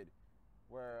enjoyed.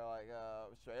 Where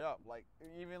straight up,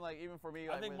 even for me,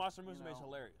 I think Monster Musume is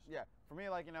hilarious. Yeah, for me,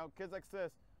 kids like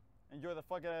sis enjoy the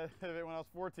fuck out of it when I was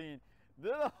 14.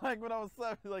 Didn't like when I was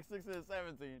 16 and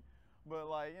 17. But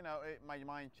my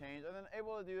mind changed, and then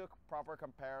able to do a proper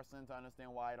comparison to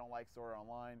understand why I don't like Sword Art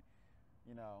Online.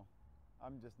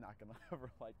 I'm just not gonna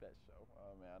ever like that show.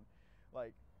 Oh man,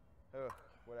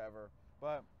 whatever.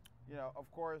 But of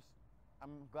course,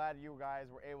 I'm glad you guys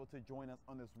were able to join us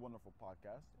on this wonderful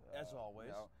podcast. As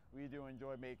always, we do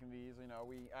enjoy making these.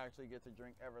 We actually get to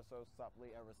drink ever so softly,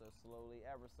 ever so slowly,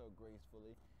 ever so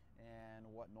gracefully, and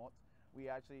whatnot. We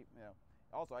actually,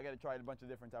 also I got to try a bunch of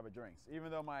different type of drinks.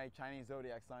 Even though my Chinese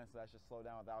zodiac sign says I should slow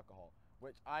down with alcohol,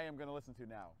 which I am gonna listen to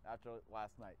now after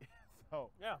last night.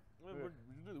 So yeah,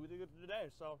 we did it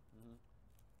today. So.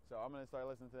 So I'm gonna start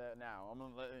listening to that now. I'm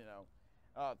gonna let you know.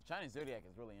 The Chinese zodiac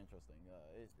is really interesting.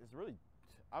 It's really.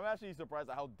 I'm actually surprised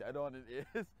at how dead on it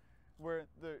is. Where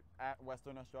the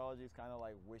Western astrology is kind of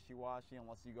like wishy-washy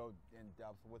unless you go in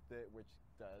depth with it, which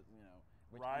does,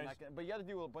 which I'm not gonna, but you got to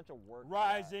do a bunch of work.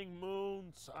 Rising, moon,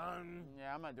 sun.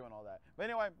 Yeah, I'm not doing all that. But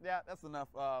anyway, yeah, that's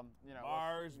enough.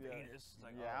 Mars, Venus.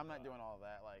 I'm not doing all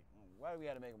that. Why do we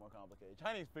have to make it more complicated?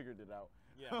 Chinese figured it out.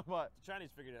 Yeah, but the Chinese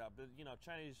figured it out. But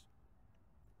Chinese,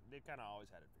 they kind of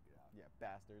always had it figured out. Yeah,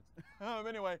 bastards.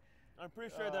 Anyway, I'm pretty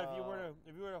sure that if you were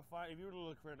to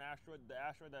look for an asteroid, the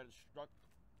asteroid that struck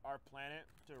our planet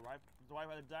to wipe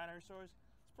out the dinosaurs,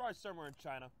 it's probably somewhere in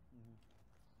China.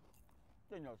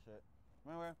 They know shit.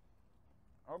 Anyway,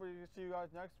 I hope we see you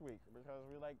guys next week, because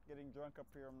we like getting drunk up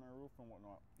here on the roof and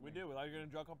whatnot. We do. We like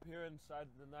getting drunk up here inside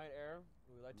the night air.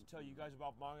 We like to tell you guys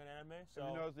about manga and anime. So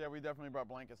you notice, we definitely brought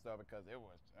blankets though, because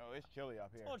it's chilly up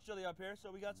here. Oh, it's chilly up here,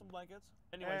 so we got some blankets.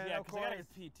 Anyways, because I gotta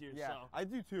get pee too. Yeah, so. I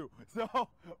do too. So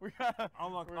we gotta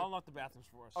unlock the bathrooms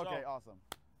for us. Okay, awesome.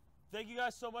 Thank you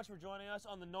guys so much for joining us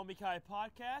on the Nomikai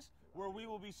podcast, where we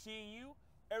will be seeing you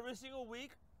every single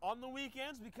week on the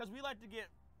weekends, because we like to get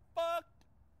fucked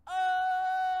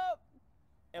up.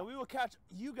 And we will catch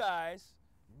you guys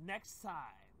next time.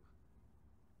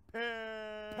 Peace.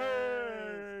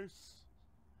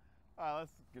 All right,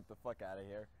 let's get the fuck out of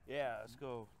here. Yeah, let's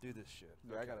go do this shit.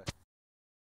 Yeah, I gotta.